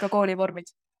 Neil on ikka koolivormid.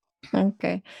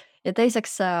 Okei. Ja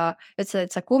teiseks sa ütlesid,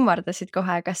 et sa kummardasid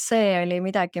kohe, kas see oli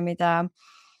midagi, mida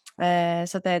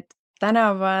sa teed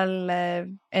tänaval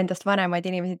endast vanemaid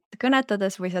inimesi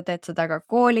kõnetades või sa teed seda ka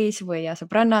koolis või ja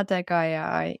sõbrannadega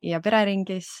ja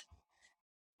pereringis?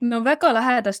 No väga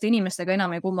lähedaste inimestega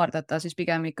enam ei kummardata, siis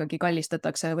pigem ikkagi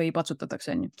kallistatakse või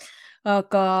patsutatakse.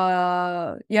 Aga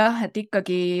jah, et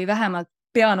ikkagi vähemalt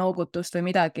peanoogutust või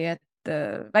midagi, et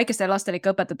väikestele lastele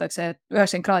ikka õpetatakse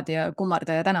 90 kraadi ja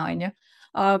kummarda ja täna, on ju.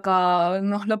 Aga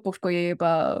noh, lõpuks, kui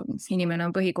juba inimene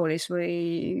on põhikoolis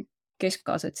või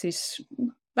keskkaased, siis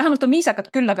vähemalt on viisakad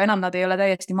küll, aga enam nad ei ole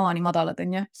täiesti maani madalad,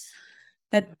 on ju.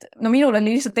 Et no minul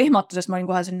oli lihtsalt ehmatusest, ma olin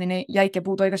kohe selline jäike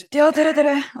puutoigas, et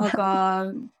tere, aga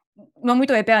no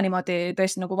muidu ei pea niimoodi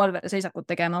tõesti nagu valveseisakut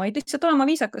tegema, vaid lihtsalt olema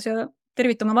viisakas ja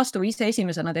tervitama vastu või ise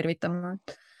esimesena tervitama.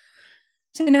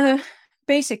 Selline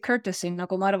basic courtesy,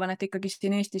 nagu ma arvan, et ikkagi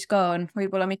siin Eestis ka on,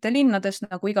 võib-olla mitte linnades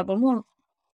nagu igal pool muul,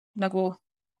 nagu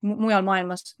mujal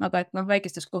maailmas, aga et noh,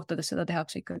 väikestes kohtades seda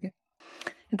tehakse ikkagi.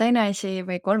 Ja teine asi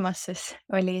või kolmas siis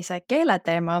oli see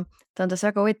keeleteema. Tundus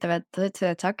väga huvitav, et sa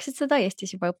ütlesid, et sa hakkasid seda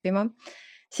Eestis juba õppima.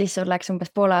 Siis sul läks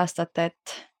umbes pool aastat,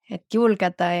 et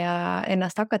julgeda ja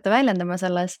ennast hakata väljendama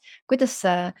selles. Kuidas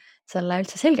sa selle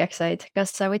üldse selgeks said?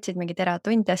 Kas sa võtsid mingid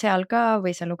eratunde seal ka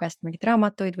või sa lugesid mingid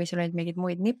raamatuid või sul olid mingid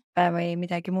muid nippe või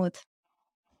midagi muud?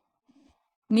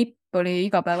 Nipp oli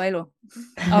igapäevaelu.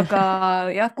 Aga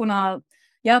jah, kuna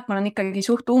Jaapan on ikkagi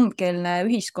suht umbkeelne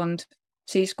ühiskond,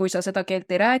 siis kui sa seda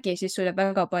keelt ei räägi, siis sul jääb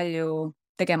väga palju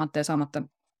tegemata ja saamata.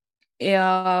 Ja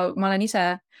ma olen ise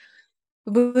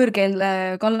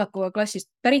võõrkeele kallakuva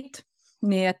klassist pärit,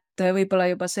 nii et võib-olla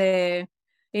juba see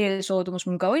eelsoodumus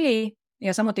mul ka oli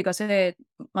ja samuti ka see,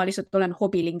 et ma lihtsalt olen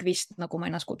hobilingvist, nagu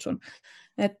ma ennast kutsun.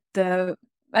 Et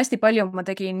hästi palju ma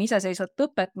tegin iseseisvat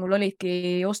õpet, mul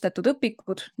olidki ostetud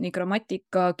õpikud, nii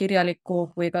grammatika, kirjaliku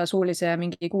või ka suulise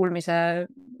mingi kuulmise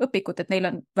õpikut, et neil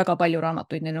on väga palju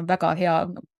raamatuid, neil on väga hea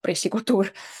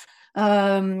pressikultuur,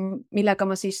 millega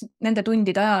ma siis nende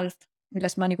tundide ajal,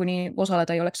 millest ma niikuinii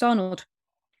osaleda ei oleks saanud,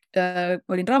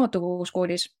 olin raamatukogus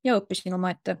koolis ja õppisin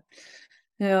omaette.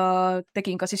 Ja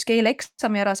tegin ka siis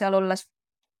keeleeksami ära seal olles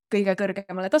kõige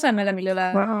kõrgemale tasemele, mille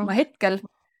üle ma hetkel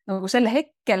nagu sel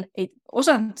hetkel ei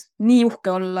osanud nii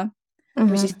uhke olla,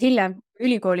 kui siis hiljem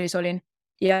ülikoolis olin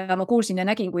ja ma kuulsin ja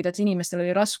nägin, kuidas inimestel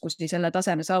oli raskusi selle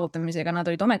taseme saavutamisega. Nad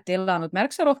olid ometi elanud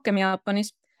märksa rohkem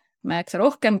Jaapanis, märksa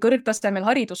rohkem kõrgtasemel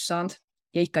haridust saanud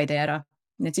ja ikka ei tee ära.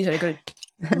 Nii et siis oli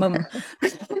küll mõmm.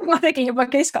 Ma tegin juba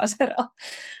keskas ära.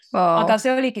 Aga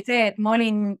see oligi see, et ma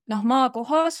olin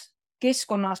maakohas,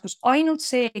 keskkonnas, kus ainult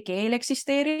see keel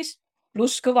eksisteeris,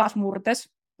 pluss kõvas murdes.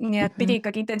 Nii et pidi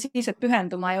ikkagi intensiivselt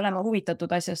pühenduma ja olema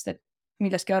huvitatud asjast, et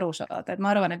millestki aru saada. Et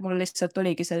ma arvan, et mul lihtsalt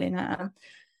oligi selline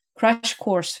crash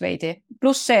course veidi.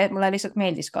 Pluss see, et mulle lihtsalt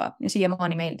meeldis ka ja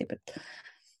siiamaani meeldib, et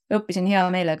õppisin hea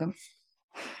meelega.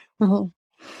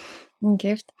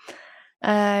 Kihvt.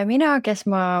 Mina, kes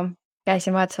ma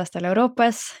käisin vahetusaastal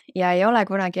Euroopas ja ei ole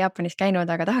kunagi Jaapanis käinud,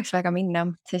 aga tahaks väga minna,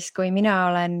 siis kui mina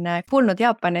olen kuulnud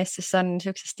Jaapanist, siis on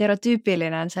niisugune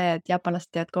stereotüüpiline on see, et jaapanlased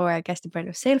teevad kogu aeg hästi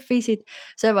palju selfisid,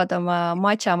 söövad oma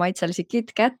matcha maitselisi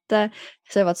KitKatte,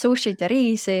 söövad sushit ja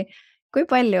riisi. Kui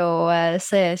palju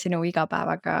see sinu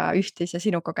igapäevaga ühtis ja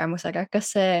sinu kogemusega?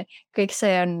 Kas see kõik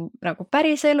see on nagu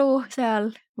päris elu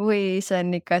seal või see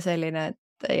on ikka selline,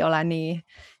 et ei ole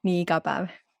nii igapäev?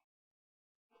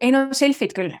 Ei no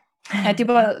selfid küll. Et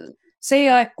juba see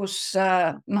aeg, kus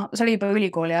see oli juba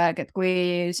ülikooli aeg, et kui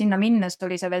sinna minnes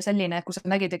oli see veel selline, et kui sa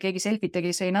nägid, et keegi selfit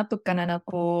tegi, see natukene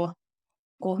nagu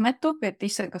kohmetu, et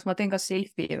issand, kas ma teen ka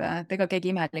selfie või, et ega keegi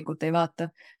imelikult ei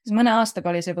vaata. Siis mõne aastaga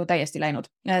oli see juba täiesti läinud.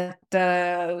 Et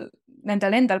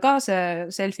nendel endal ka see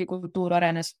selfie kultuur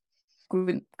arenes,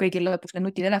 kui kõigil lõpuks need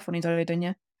nutitelefonid olid, on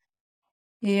ju.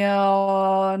 Ja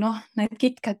need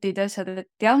KitKatid asjad, et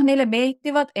jah, neile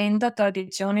meeldivad enda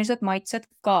traditsioonilised maitsed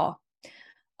ka.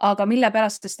 Aga mille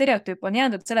pärast see stereotüüp on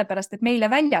jäänud, sellepärast, et meile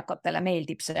väljakatele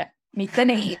meeldib see, mitte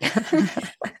neile.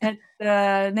 Et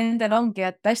nendel ongi,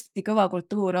 et hästi kõva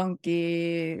kultuur ongi,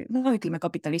 ütleme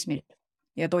kapitalismil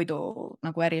ja toidu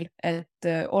nagu äril, et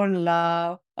olla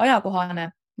ajakohane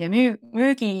ja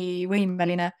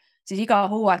müügivõimeline, siis iga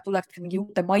hooaeg tuleb mingi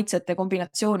uute maitsete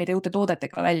kombinatsioonide, uute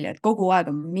toodetega välja, et kogu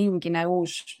aeg on mingine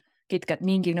uus KitKat,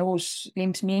 mingine uus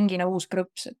limps, mingine uus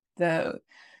krõps, et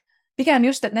pigem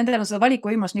just, et nendel on seda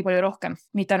valikuvõimalust nii palju rohkem,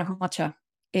 mitte ainult matcha.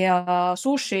 Ja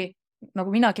sushi,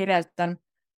 nagu mina kirjeldan,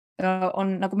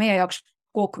 on nagu meie jaoks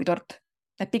kook või tort.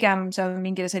 Et pigem see on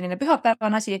mingi selline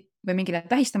pühapäevane asi või mingile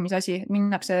tähistamise asi,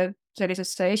 minnakse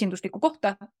sellisesse esinduslikku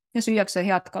kohta ja süüakse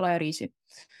head kala ja riisi.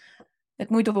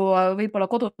 Et muidu võib-olla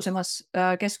kodusemas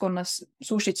keskkonnas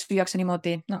sushit süüakse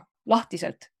niimoodi,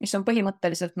 lahtiselt, mis on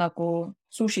põhimõtteliselt nagu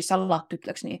sushi salat,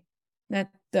 ütleks nii.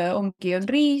 Et on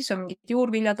riis, on mingid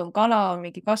juurviljad, on kala, on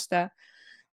mingi kaste.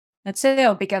 Et see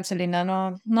on pigem selline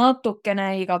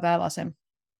natukene igapäevasem.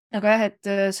 Aga jah, et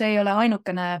see ei ole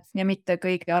ainukene ja mitte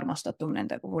kõige armastatum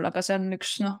nende puhul, aga see on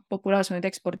üks populaarsemaid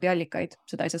ekspordiallikaid,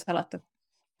 seda ei saa salata.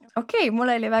 Okei, mul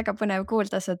oli väga põnev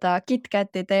kuulda seda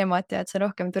KitKati teemat ja et see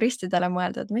rohkem turistidele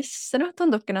mõeldud, mis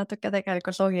tundubki natuke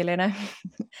tegelikult loogiline.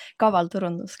 Kaval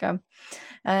turundus ka.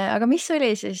 Aga mis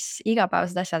oli siis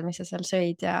igapäevased asjad, mis sa seal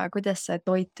sõid ja kuidas see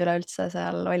toit üleüldse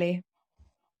seal oli?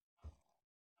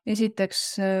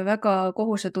 Esiteks väga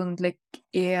kohusetundlik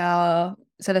ja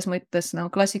selles mõttes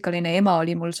klassikaline ema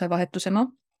oli mul see vahetusema.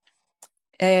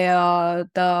 Ja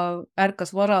ta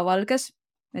ärkas varavalges,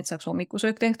 et saaks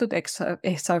hommikusöök tehtud, ehk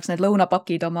saaks need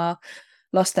lõunapakid oma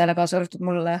lastele kaasa arvatud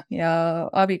mulle ja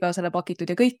abikaasale pakitud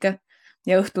ja kõike.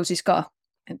 Ja õhtul siis ka,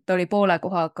 et ta oli poole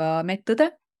kohaga medõde,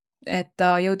 et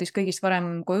ta jõudis kõigist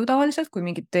varem koju tavaliselt, kui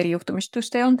mingit erijuhtumist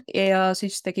just ei olnud ja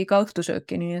siis tegi ka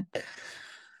õhtusööki, nii et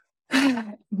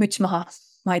müts maha,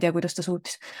 ma ei tea, kuidas ta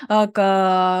suutis. Aga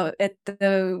et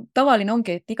tavaline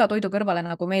ongi, et iga toidu kõrvale,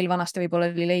 nagu meil vanasti võib-olla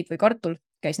oli leib või kartul,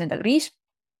 käis nendel riis,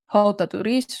 hautatud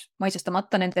riis,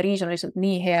 maitsestamata, nende riis on lihtsalt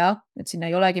nii hea, et sinna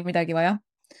ei olegi midagi vaja.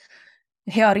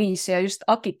 Hea riis ja just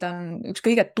Akita on üks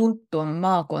kõige tuntum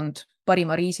maakond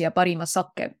parima riisi ja parima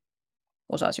sakke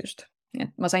osas just.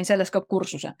 Et ma sain sellest ka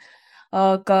kursuse.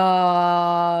 Aga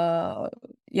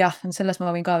jah, sellest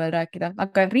ma võin ka veel rääkida.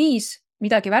 Aga riis,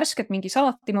 midagi värsket, mingi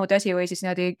salati moodi asi või siis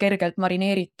niimoodi kergelt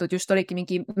marineeritud, just oligi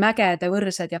mingi mägede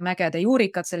võrsed ja mägede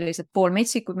juurikad, sellised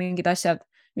poolmetsikud mingid asjad,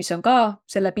 mis on ka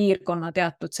selle piirkonna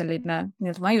teatud selline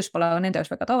maiuspala, nende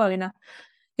jaoks väga tavaline.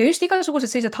 Ja just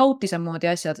igasugused sellised hautisem moodi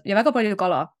asjad ja väga palju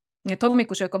kala. Et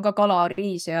hommikusöök on ka kala,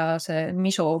 riis ja see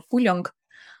miso puljong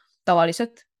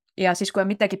tavaliselt. Ja siis, kui on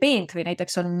midagi peent või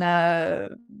näiteks on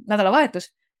nädalavahetus,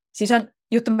 siis on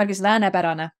jutumärgis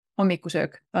läänepärane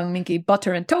hommikusöök. On mingi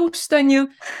butter and toast, on ju,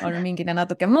 on mingi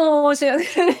natuke moos ja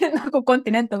nagu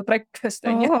continental breakfast,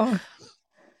 on ju.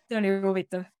 See oli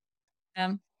huvitav.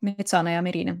 Metsane ja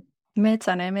merine.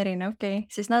 Metsane ja merine, okei.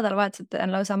 Siis nädalavahetused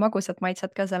on lausa magusad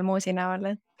maitsad ka seal moosi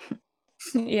näol.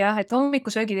 Jah, et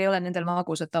hommikusöögid ei ole nendel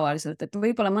magusad tavaliselt, et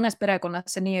võib-olla mõnes perekonnas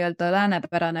see nii-öelda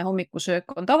läänepärane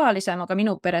hommikusöök on tavalisem, aga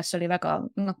minu peres oli väga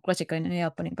klassikaline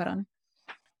Jaapani pärane.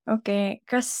 Okei,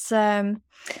 kas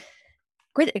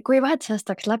kui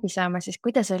vahetusaasta hakkas läbi saama, siis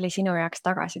kuidas oli sinu jaoks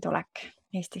tagasitulek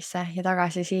Eestisse ja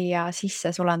tagasi siia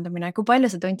sisse sulandumine? Kui palju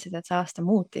sa tundsid, et see aasta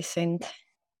muutis sind?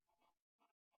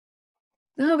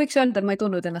 Võiks öelda, et ma ei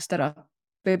tundnud ennast ära.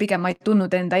 Või pigem ma ei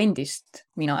tundnud enda endist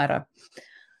mina ära.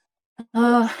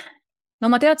 No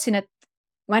ma teadsin, et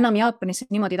ma enam Jaapanisse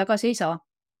niimoodi tagasi ei saa.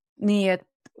 Nii, et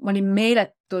ma olin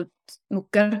meeletult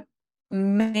nukker,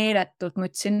 meeletult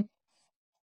nutsin.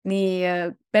 Nii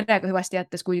perega hüvasti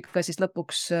jättes, kui ka siis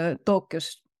lõpuks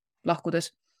Tokyos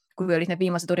lahkudes, kui olid need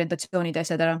viimased orientatsioonid ja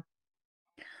asjad ära.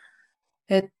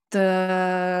 Et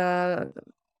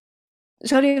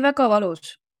see oli väga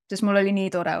valus, sest mul oli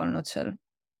nii tore olnud seal.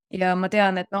 Ja ma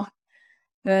tean, et no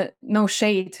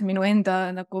shade minu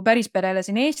enda nagu päris perele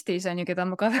siin Eestis on ju, keda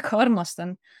ma ka väga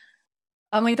armastan.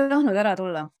 Aga ma ei tahtnud ära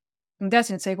tulla. Ma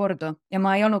teadsin, et see ei kordu ja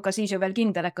ma ei olnud ka siis ju veel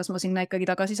kindel, et kas ma sinna ikkagi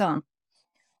tagasi saan.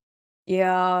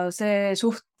 Ja see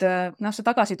see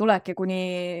tagasi tulek ja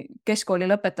kuni keskkooli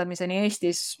lõpetamiseni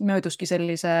Eestis mööduski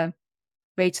sellise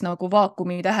veits nagu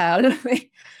vaakumi tähe all.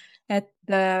 Et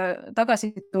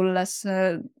tagasi tulles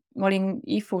ma olin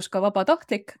IFUs ka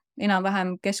vabatahtlik,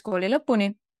 enam-vähem keskkooli lõpuni.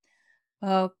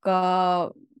 Aga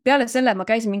peale selle ma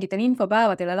käisin mingitel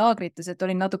infopäevadel ja laagrites, et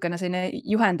olin natukene selline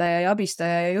juhendaja ja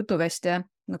abistaja ja jutuvestja,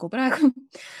 nagu praegu.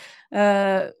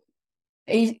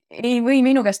 Ei või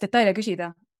minu käest detaile küsida.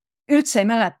 Üldse ei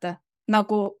mäleta.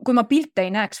 Nagu, kui ma pilte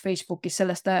ei näeks Facebookis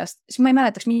sellest ajast, siis ma ei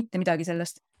mäletaks mitte midagi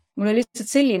sellest. Mul oli lihtsalt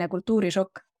selline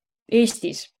kultuurišokk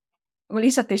Eestis. Ma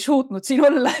lihtsalt ei suutnud siin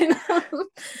olla.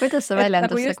 Kuidas see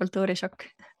väljendus see kultuurišokk?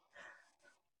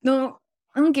 No,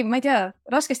 ongi, ma ei tea,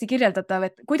 raskesti kirjeldatav,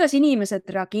 et kuidas inimesed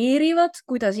reageerivad,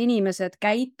 kuidas inimesed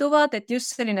käituvad, et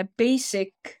just selline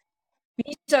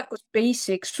viisakus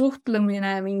basic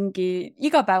suhtlemine, mingi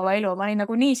igapäevaelu. Ma olin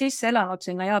nagu nii sisse elanud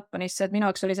sinna Jaapanisse, et minu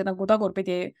jaoks oli see nagu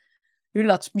tagurpidi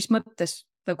üllatus, mis mõttes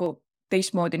nagu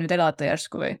teistmoodi nüüd elada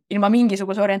järsku või ilma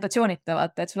mingisuguse orientatsioonita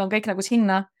vaata, et sul on kõik nagu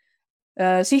sinna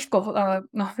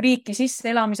riiki sisse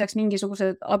elamiseks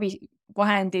mingisugused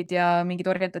abivahendid ja mingid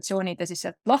orientatsioonid ja siis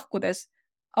sealt lahkudes,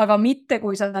 aga mitte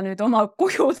kui sa nüüd oma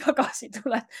koju tagasi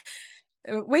tuled.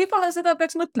 Võib-olla seda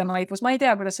peaks mõtlema IFUs, ma ei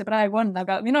tea, kuidas see praegu on,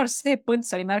 aga minu arust see põnts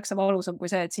oli märksa valusam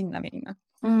kui see, et sinna minna.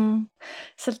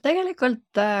 Seal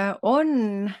tegelikult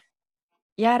on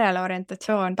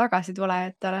järeleorientatsioon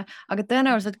tagasitulejatele, aga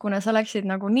tõenäoliselt, kuna sa läksid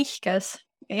nagu nihkes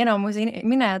enamus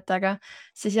minejatega,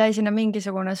 siis jäi sinna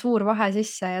mingisugune suur vahe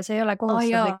sisse ja see ei ole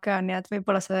kohustuslik ka, nii et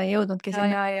võib-olla sa ei jõudnudki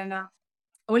sinna. Ja.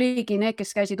 Oligi need,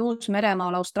 kes käisid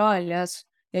Uus-Meremaal, Austraalias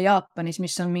ja Jaapanis,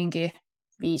 mis on mingi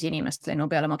 5 inimest lennu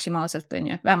peale maksimaalselt,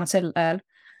 vähemalt sel ajal.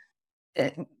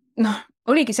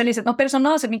 Oligi sellised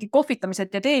personaalsed mingi kohvitamised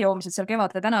ja teejoomised seal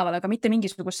Kevade tänaval, aga mitte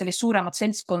mingisugust sellist suuremat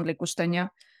seltskondlikkust,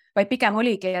 vaid pigem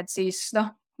oligi, et siis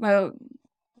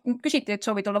küsiti, et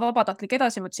soovid olla vabatahtlik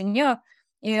edasi, mõtlesin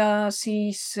ja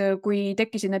siis kui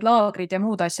tekkisid need laagrid ja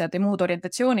muud asjad ja muud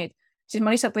orientatsioonid, siis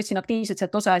ma lihtsalt võtsin aktiivselt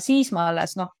sealt osa ja siis ma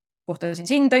alles kohtasin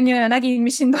sind ja nägin,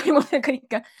 mis siin toimub ja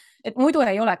kõike. Et muidu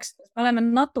ei oleks. Me oleme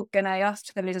natukene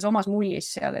sellises omas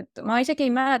mullis seal, et ma isegi ei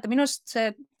mäleta, minust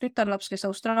see tütarlaps, kes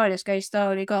Austraalias käis, ta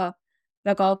oli ka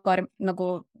väga nagu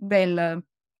veel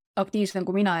aktiivsem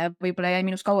kui mina ja võib-olla jäi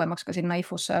minust kauemaks ka sinna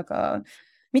IFUsse, aga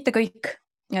mitte kõik.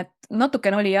 Et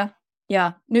natukene oli ja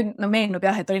nüüd meenub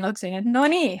et oli natuke selline, et no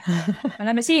nii, me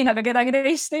oleme siin, aga kedagi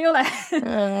teist ei ole.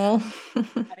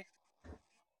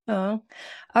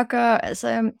 Aga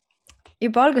sa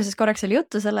juba alguses korraks oli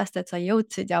juttu sellest, et sa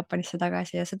jõudsid Jaapanisse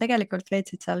tagasi ja sa tegelikult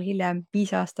veetsid seal hiljem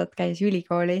 5 aastat käis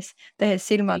ülikoolis, tehes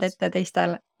silmad ette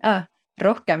teistel,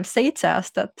 rohkem 7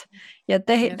 aastat ja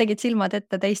tegid silmad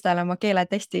ette teistel oma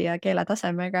keeletesti ja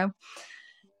keeletasemega.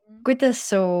 Kuidas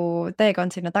su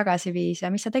teekond sinna tagasi viis ja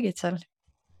mis sa tegid seal?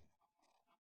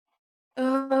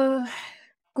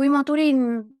 Kui ma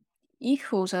tulin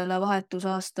IFU-selle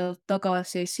vahetusaasta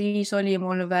tagasi, siis oli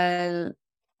mul veel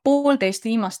 1,5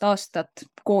 viimast aastat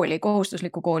kooli,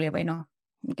 kohustuslikku kooli või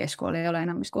keskkool ei ole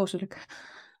enam vist kohustuslik,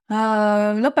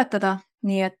 lõpetada.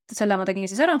 Nii et selle ma tegin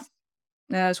siis ära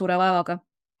suure vaevaga,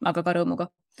 aga ka rõõmuga.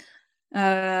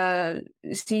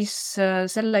 Siis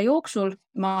selle jooksul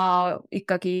ma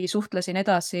ikkagi suhtlesin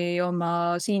edasi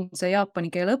oma siinse jaapani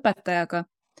keele õpetajaga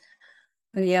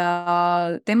ja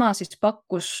tema siis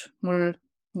pakkus mul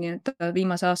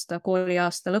viimase aasta,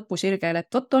 kooliaasta lõpusirgel,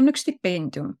 et on üks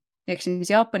stipendium, ehk siis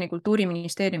Jaapani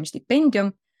kultuuriministeeriumi stipendium.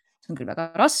 See on küll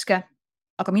väga raske,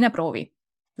 aga mine proovi.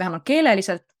 Vähemalt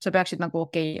keeleliselt sa peaksid nagu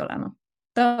okei olema.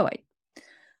 Davai.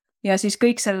 Ja siis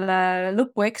kõik selle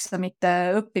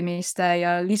lõpueksamite õppimiste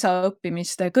ja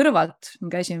lisaõppimiste kõrvalt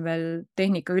käisin veel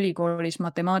Tehnikaülikoolis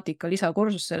matemaatika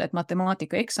lisakursusel, et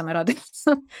matemaatika eksam ära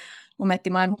teha.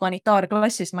 Ometi ma olen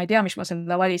humanitaarklassist, ma ei tea, mis ma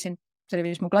selle valisin. See oli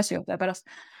vist mu klassijuhtaja pärast.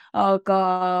 Aga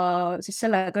siis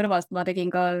selle kõrvalt ma tegin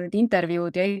ka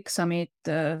intervjuud ja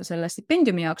eksamid selle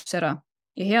stipendiumi jaoks ära.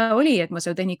 Ja hea oli, et ma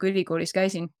seal Tehnikaülikoolis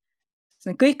käisin.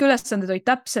 Kõik ülesanded olid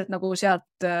täpselt nagu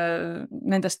sealt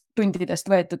nendest tundidest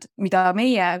võetud, mida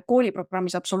meie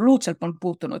kooliprogrammis absoluutselt polnud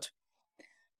puutunud.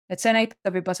 Et see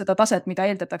näitab juba seda taset, mida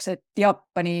eeldatakse, et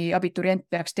Jaapani abiturient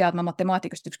peaks teadma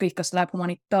matemaatikast, ükskõik kas läheb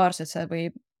humanitaarsesse või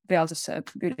reaalsesse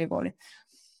ülikooli.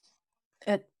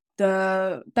 Et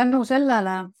tänu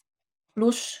sellele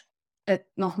pluss, et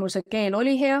mul see keel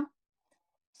oli hea,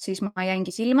 siis ma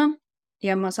jäingi silma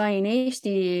ja ma sain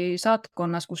Eesti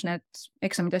saatkonnas, kus need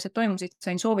eksamid asjad toimusid,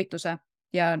 sain soovituse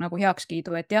ja nagu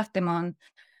heakskiidu, et tema on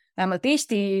vähemalt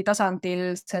Eesti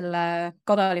tasandil selle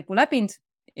kadalipu läbinud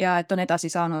ja et on edasi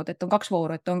saanud, et on 2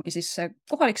 vooru, et ongi siis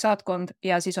kohalik saatkond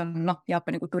ja siis on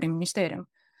Jaapani kultuuriministeerium.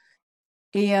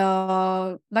 Ja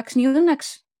läks nii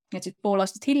õnneks, et siis 5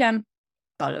 aastat hiljem,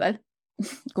 talvel,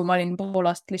 kui ma olin 5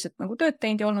 aastat lihtsalt nagu tööd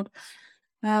teinud ja olnud,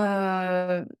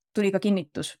 tuli ka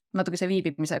kinnitus, natuke see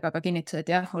viibimisega, aga kinnitus,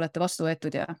 et olete vastu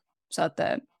võetud ja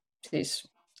saate siis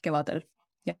kevadel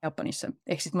Jaapanisse,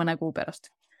 ehk siis mõne kuu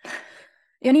pärast.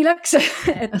 Ja nii läks,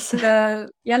 et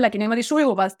jällegi niimoodi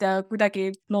sujuvalt ja kuidagi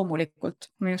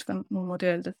loomulikult, ma ei oska muud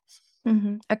öelda.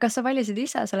 Aga kas sa valisid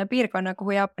ise selle piirkonna,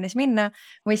 kuhu Jaapanis minna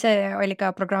või see oli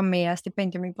ka programmi ja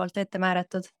stipendiumi poolt ette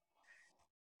määratud?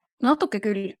 Natuke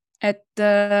küll, et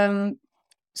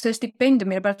see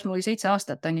stipendiumile pärast mul oli 7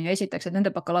 aastat ja esiteks, et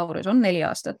nende bakalaureus on 4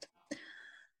 aastat.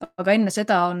 Aga enne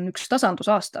seda on üks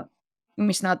tasandusaasta,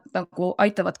 mis nad nagu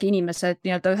aitavadki inimesed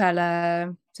ühele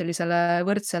sellisele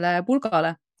võrdsele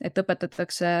pulgale, et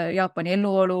õpetatakse Jaapani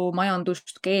eluolu,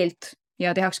 majandust, keelt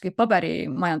ja tehakski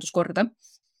paberimajandus korda.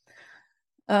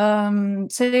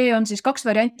 See on siis 2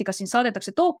 varianti, kas siin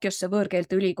saadetakse Tokyosse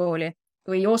võõrkeelte ülikooli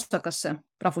või Osakasse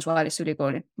rahvusvahelisse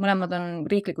ülikooli. Mõlemad on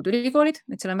riiklikud ülikoolid,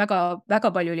 et seal on väga,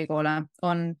 väga palju ülikoole,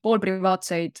 on pool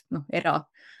privaatseid, era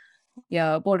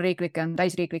ja pool riiklikke on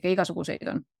täisriiklikke, igasuguseid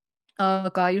on.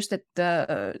 Aga just, et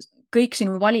kõik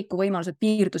sinu valikuvõimalused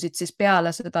piirdusid siis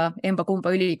peale seda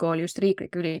emba-kumba ülikooli just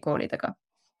riiklike ülikoolidega.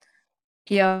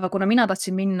 Ja kuna mina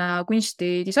tahtsin minna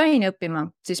kunstidisaini õppima,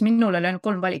 siis minul oli ainult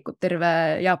 3 valikut terve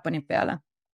Jaapani peale.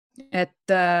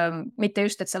 Et mitte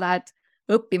just, et sa lähed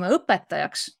õppima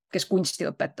õpetajaks, kes kunsti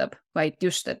õpetab, vaid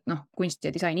just, et kunsti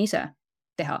ja disaini ise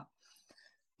teha.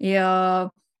 Ja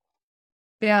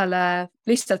peale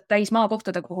lihtsalt täis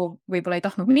maakohtade, kuhu võib-olla ei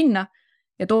tahtnud minna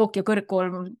ja Tokyo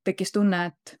kõrgkool tekkis tunne,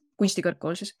 et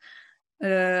kunstikõrgkool siis,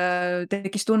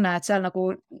 tekkis tunne, et seal nagu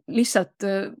lihtsalt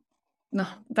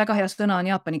väga hea sõna on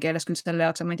jaapani keeles küll selle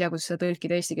jaoks, ma ei tea, kuidas seda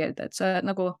tõlkida eesti keelde, et sa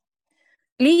nagu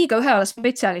liiga ühe ala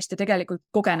spetsialist ja tegelikult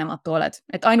kogenematu oled,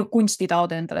 et ainult kunsti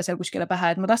taod endale seal kuskile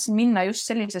pähe, et ma tahtsin minna just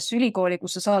sellisesse ülikooli,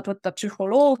 kus sa saad võtta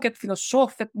psühholoogiat,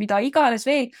 filosoofiat, mida iganes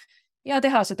veel ja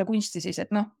teha seda kunsti siis, et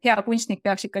hea kunstnik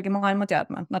peaks ikkagi maailma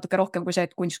teadma natuke rohkem kui see,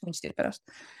 et kunsti pärast.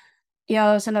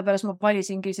 Ja sellepärast ma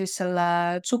valisingi siis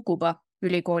selle Tsukuba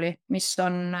ülikooli, mis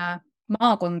on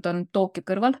maakond on Tokyo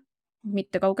kõrval,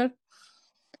 mitte kaugel.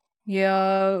 Ja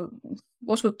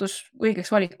osutus õigeks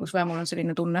valikuks, või mul on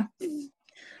selline tunne.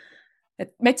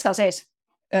 Et metsa sees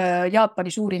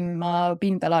Jaapani suurima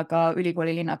pindalaga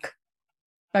ülikooli linnak.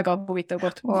 Väga huvitav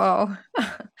koht. Wow.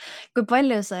 Kui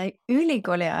palju see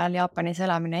ülikooli ajal Jaapanis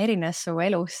elamine erines su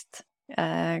elust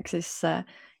siis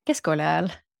keskkooli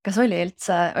ajal? Kas oli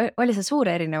üldse, oli see suur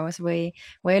erinevus või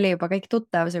oli juba kõik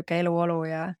tuttav siuke eluolu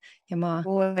ja maa?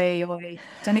 Ei.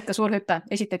 See on ikka suur hüpe.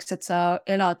 Esiteks, et sa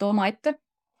elad oma ette,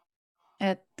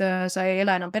 et sa ei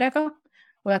ela enam perega,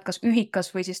 oled kas ühikas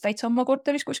või siis täitsa oma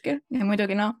korteris kuskil ja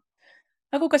muidugi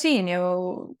nagu ka siin ju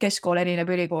keskkool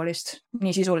erineb ülikoolist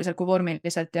nii sisuliselt kui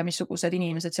vormiliselt ja missugused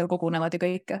inimesed seal kogunevad ja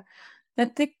kõike.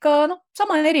 Et ikka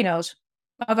sama erinevus.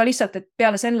 Aga lihtsalt, et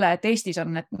peale selle, et Eestis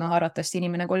on, et arvatavasti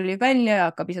inimene kolib välja ja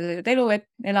hakkab ise elu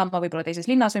elama võib-olla teises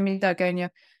linnas või midagi on ju.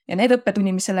 Ja need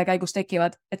õppetunnid, mis selle käigus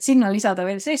tekivad, et sinna lisada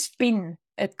veel see spin,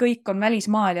 et kõik on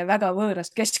välismaal ja väga võõras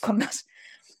keskkonnas.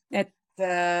 Et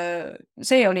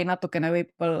see oli natukene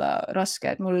võib-olla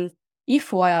raske, et mul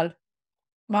IFU ajal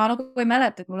ma nagu ei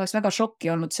mäleta, et mul oleks väga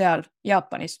šokki olnud seal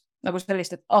Jaapanis. Nagu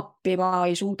sellist, et appi ma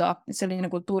ei suuda, et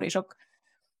selline kultuurišokk.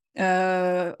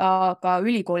 Aga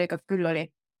ülikooliga küll oli.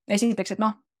 Esiteks, et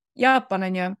Jaapan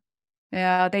on ju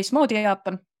ja teistmoodi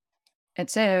Jaapan,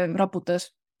 et see raputas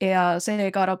ja see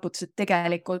ka raputas, et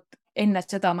tegelikult enne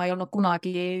seda ma ei olnud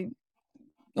kunagi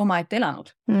omaette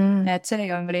elanud. Et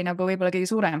see oli nagu võib-olla kõige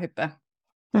suurem hüppe.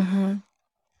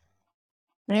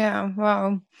 Jaa,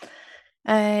 vau.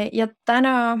 Ja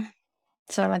täna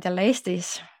sa oled jälle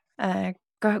Eestis.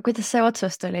 Kuidas see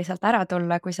otsus tuli sealt ära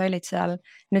tulla, kui sa olid seal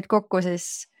nüüd kokku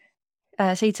siis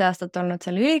 7 aastat olnud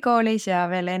seal ülikoolis ja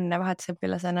veel enne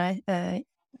vahetusõpilasena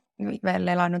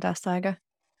veel elanud aasta aega?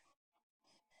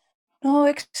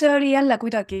 Eks see oli jälle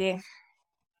kuidagi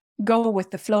go with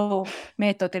the flow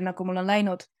meetodil, nagu mul on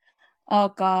läinud.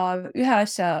 Aga ühe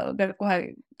asja peab kohe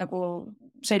nagu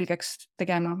selgeks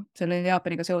tegema selle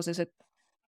Jaapaniga seoses, et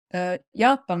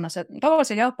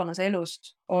tavalise jaapanlase elus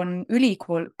on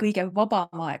ülikool kõige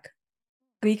vabam aeg,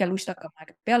 kõige lustakam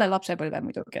aeg, peale lapsepõlve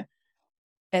muidugi.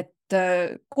 Et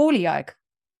kooliaeg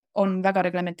on väga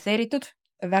reglementeeritud,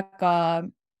 väga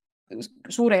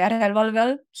suure järelevalve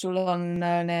all, sul on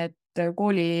need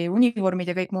kooli univormid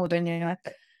ja kõik muud on ju,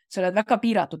 et sa oled väga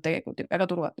piiratud tegelikult, väga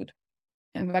turvatud.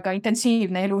 Väga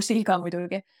intensiivne elusiga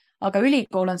muidugi. Aga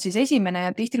ülikool on siis esimene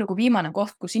ja tihtilugu viimane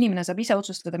koht, kus inimene saab ise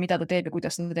otsustada, mida ta teeb ja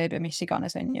kuidas ta teeb ja mis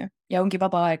iganes on ju. Ja ongi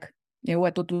vaba aeg ja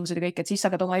uued tutvused ja kõik, et siis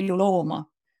saad oma ellu looma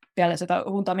peale seda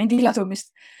vundamendi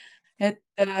ladumist. Et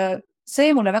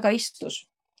see mulle väga istus.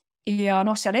 Ja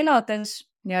seal elades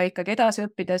ja ikkagi edasi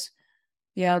õppides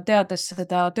ja teades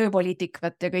seda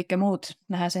tööpoliitikat ja kõike muud,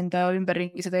 nähes enda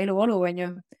ümberringi seda eluolu on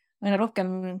ju, aina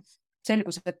rohkem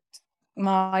selgus, et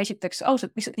ma esiteks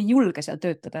ausalt lihtsalt ei julge seal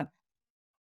töötada.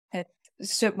 Et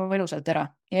sööb mu elu sealt ära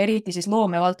ja eriti siis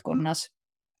loomevaldkonnas.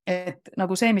 Et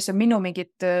nagu see, mis on minu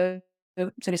mingid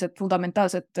sellised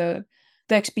fundamentaalsed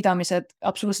tõekspidamised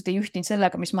absoluutselt ei ühtinud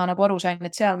sellega, mis ma nagu aru sain,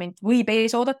 et seal mind võib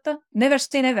ees oodata. Never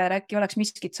say never, äkki oleks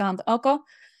miskit saanud, aga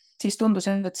siis tundus,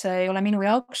 et see ei ole minu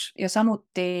jaoks ja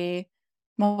samuti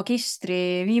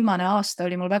magistri viimane aasta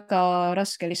oli mul väga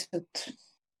raske lihtsalt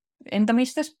enda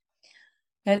mõistes.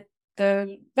 Et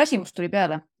väsimus tuli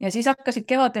peale ja siis hakkasid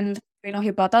kevadel või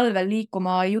juba talvel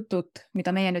liikuma jutud,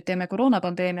 mida meie nüüd teeme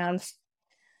koroonapandeemia all,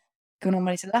 kuna ma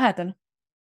olin seal lähedal.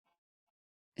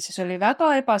 Siis oli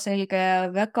väga ebaselge ja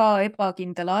väga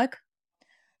ebakindel aeg.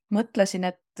 Mõtlesin,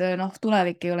 et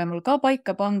tulevik ei ole mul ka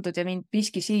paika pandud ja mind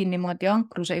miski siin niimoodi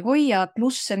ankrus ei hoia,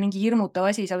 pluss see mingi hirmutav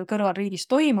asi seal kõrvalriigis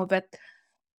toimub, et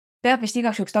peab vist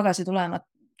igaks juhuks tagasi tulema.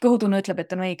 Kõhutunnet ütleb,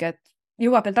 et on õige, et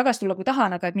jõuab veel tagasi tulla, kui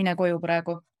tahan, aga et mine koju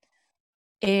praegu.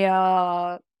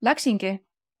 Ja läksingi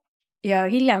ja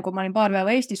hiljem, kui ma olin paar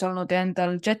päeva Eestis olnud ja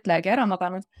endal jetlagi ära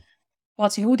maganud,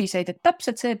 vaatasin uudiseid, et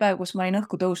täpselt see päev, kus ma olin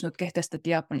õhku tõusnud,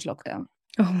 kehtestati Jaapanis lockdown.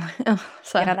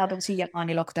 Ja nad on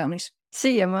siiamaani lockdownis.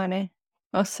 Siiamaani?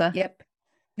 Ossa. Jep.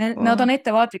 Nad on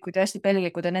ettevaatlikud ja hästi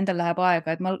pelglikud ja nendel läheb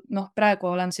aega, et ma praegu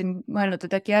olen siin mõelnud,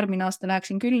 et äkki järgmine aasta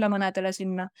läheksin külla mõnedele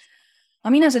sinna.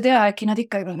 Aga mine sa tea, äkki nad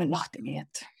ikka ei ole veel lahti, nii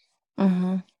et.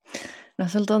 No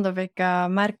sul tundub ikka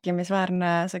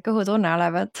märkimisväärne see kõhutunne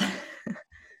olevat.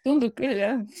 Tundub küll,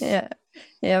 jah.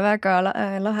 Ja väga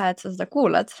lahe, et sa seda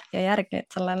kuulad ja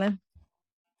järgid sellele.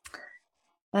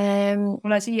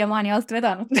 Mulle siiamaani alt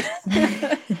vedanud.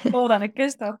 Loodan, et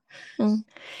kestab.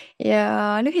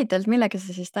 Ja lühidalt, millega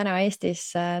sa siis täna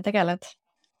Eestis tegeled?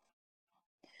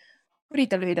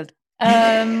 Üritan lühidalt.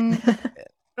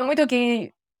 No muidugi,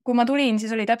 kui ma tulin,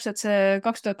 siis oli täpselt see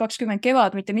 2020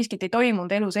 kevad, mitte miskit ei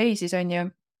toimunud, elu seisis, on ju.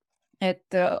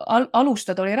 Et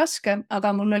alustada oli raske,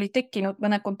 aga mul oli tekkinud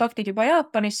mõned kontaktid juba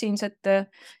Jaapanis siinsete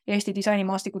Eesti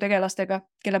disainimaastiku tegelastega,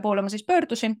 kelle poole ma siis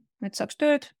pöördusin, et saaks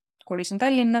tööd, kolisin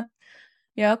Tallinna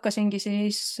ja hakkasingi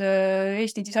siis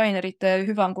Eesti disainerite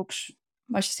hüvanguks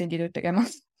assistenditööd tegema.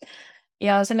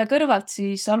 Ja selle kõrvalt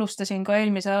siis alustasin ka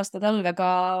eelmise aasta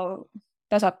talvega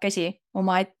tasakesi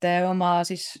omaette oma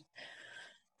siis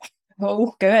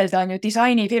uhke öelda on ju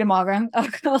disainifirmaga,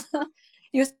 aga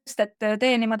just, et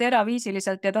teen niimoodi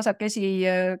eraviisiliselt ja tasakesi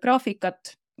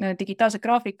graafikat, digitaalset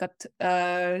graafikat,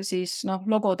 siis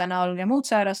logode näol ja muud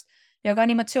säärast ja ka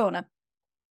animatsioone.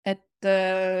 Et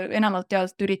enamalt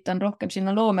jaolt üritan rohkem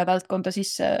sinna loomevaldkonda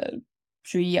sisse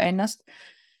süüa ennast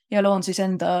ja loon siis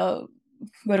enda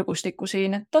võrgustikku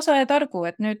siin, et tasa ja targu,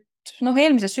 et nüüd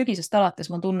eelmisest sügisest alates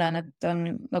ma tunnen, et on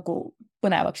nagu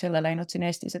põnevaks jälle läinud siin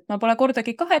Eestis, et ma pole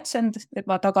kordagi kahetsenud, et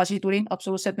ma tagasi tulin,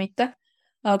 absoluutselt mitte.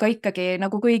 Aga ikkagi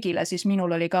nagu kõigile, siis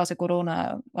minul oli ka see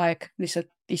koroona aeg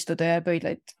lihtsalt istuda ja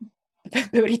pöidlaid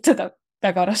üritada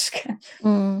väga raske.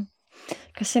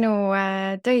 Kas sinu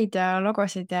töid ja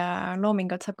logosid ja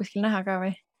loomingut saab kuskil näha ka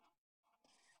või?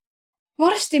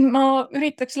 Varsti ma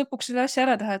üritaks lõpuks selle asja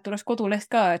ära teha, et tuleks koduleht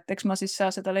ka, et eks ma siis saa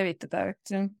seda levitada.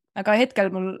 Aga hetkel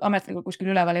mul ametlikult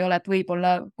kuskil üleval ei ole, et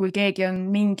võib-olla kui keegi on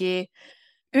mingi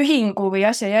ühingu või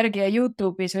asja järgi ja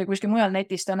YouTube'is või kuskil mujal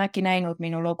netis ta on äkki näinud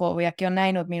minu logo või äkki on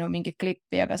näinud minu mingit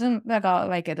klippi, aga see on väga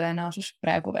väike tõenäosus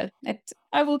praegu veel, et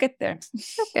I will get there.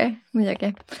 Okay,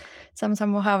 muidugi.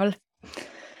 Samm-sammu haaval.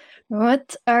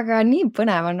 Vot, aga nii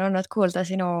põnev on olnud kuulda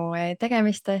sinu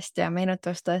tegemistest ja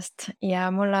meenutustest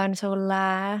ja mul on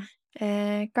sulle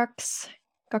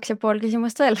 2,5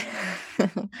 küsimust veel.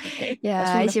 Ja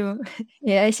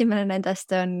esimene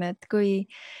nendest on, et kui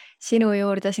sinu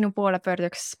juurde, sinu poole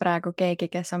pöörduks praegu keegi,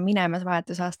 kes on minemas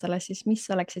vahetusaastale, siis mis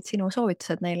oleksid sinu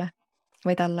soovitused neile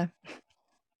või talle?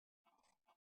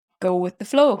 Go with the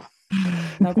flow,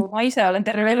 nagu ma ise olen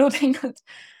terve elu teinud.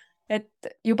 Et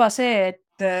juba see, et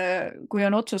kui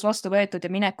on otsus vastu võetud ja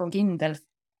minek on kindel,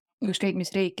 ükskõik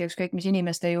mis riik ja ükskõik mis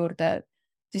inimeste juurde,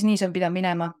 siis nii see on pidanud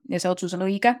minema ja see otsus on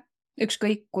õige,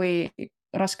 ükskõik kui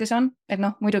raske see on, et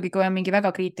muidugi kui on mingi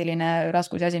väga kriitiline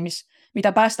raskus ja asi,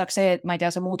 mida päästaks see, et ma ei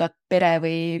tea, sa muudad pere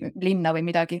või linna või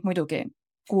midagi, muidugi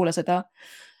kuula seda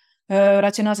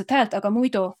ratsionaalset häält, aga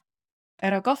muidu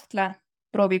ära kahtle,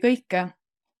 proovi kõike,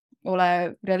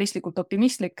 ole realistlikult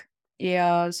optimistlik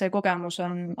ja see kogemus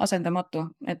on asendamatu,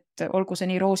 et olgu see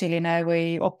nii roosiline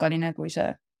või okkaline, kui see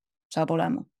saab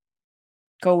olema.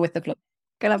 Go with the flow.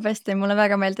 Kõlab hästi, mulle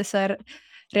väga meeldis see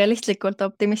realistlikult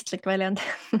optimistlik väljend.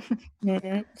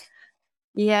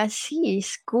 Ja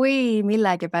siis, kui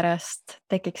millegi pärast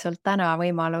tekiks sul täna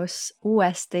võimalus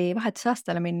uuesti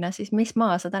vahetusaastale minna, siis mis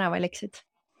maa sa täna valiksid?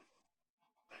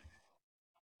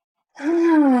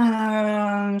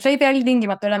 See ei pea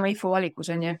tingimata olema IFU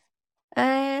valikus, on ju?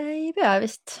 Ei pea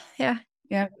vist, jah.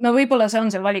 Ja, no võib-olla see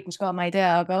on seal valikus ka, ma ei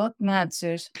tea, aga näed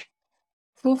siis.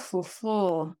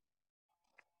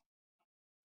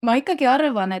 Ma ikkagi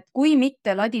arvan, et kui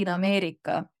mitte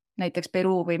Ladina-Ameerika, näiteks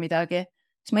Peruu või midagi,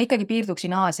 siis ma ikkagi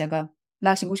piirduksin Aasiaga.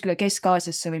 Läheksin kuskile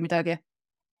Kesk-Aasiasse või midagi.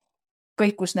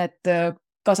 Kõik, kus need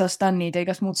Kasahstanid ja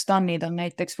igas muud stannid on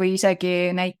näiteks või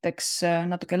isegi näiteks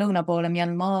natuke lõuna poole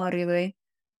Myanmari või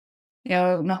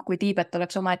ja kui Tiibet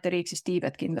oleks omaette riik, siis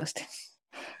Tiibet kindlasti.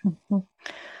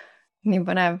 Nii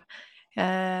põnev.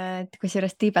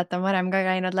 Kusjuures Tiibet on varem ka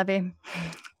käinud läbi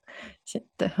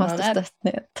siit vastustest,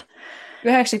 nii et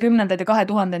 90ndad ja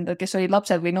 2000ndad, kes olid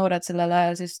lapsed või noored sellel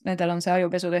ajal, siis nendel on see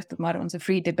ajupesu tehtud, ma arvan, see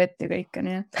free Tibet ja kõike,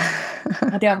 nii et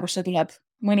ma tean, kus see tuleb.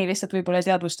 Mõni lihtsalt võib-olla ei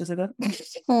teadvusta seda.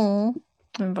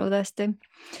 Võib-olla tõesti.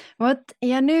 Vot,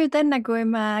 ja nüüd enne, kui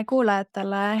me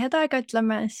kuulajatele head aega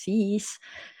ütleme, siis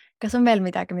kas on veel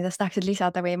midagi, mida sa tahaksid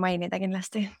lisada või mainida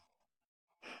kindlasti?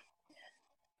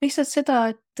 Lihtsalt seda,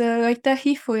 et aitäh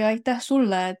IFU ja aitäh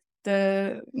sulle, et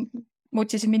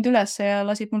otsisid mind üles ja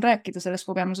lasid mul rääkida sellest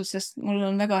kogemusest, sest mul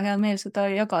on väga hea meel seda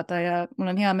jagada ja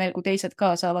mul on hea meel, kui teised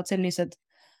ka saavad sellised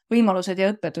võimalused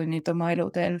ja õppetunnid oma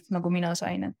eluteel, nagu mina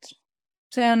sain. Et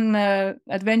see on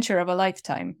adventure of a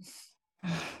lifetime.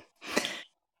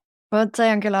 Vot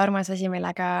see on küll armas asi,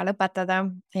 millega lõpetada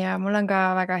ja mul on ka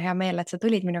väga hea meel, et sa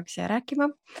tulid minuga siia rääkima.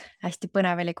 Hästi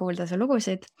põnev oli kuulda su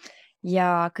lugusid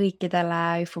ja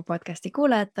kõikidele ÜFU podcasti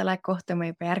kuulajatele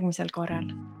kohtume juba järgmisel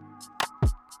korral.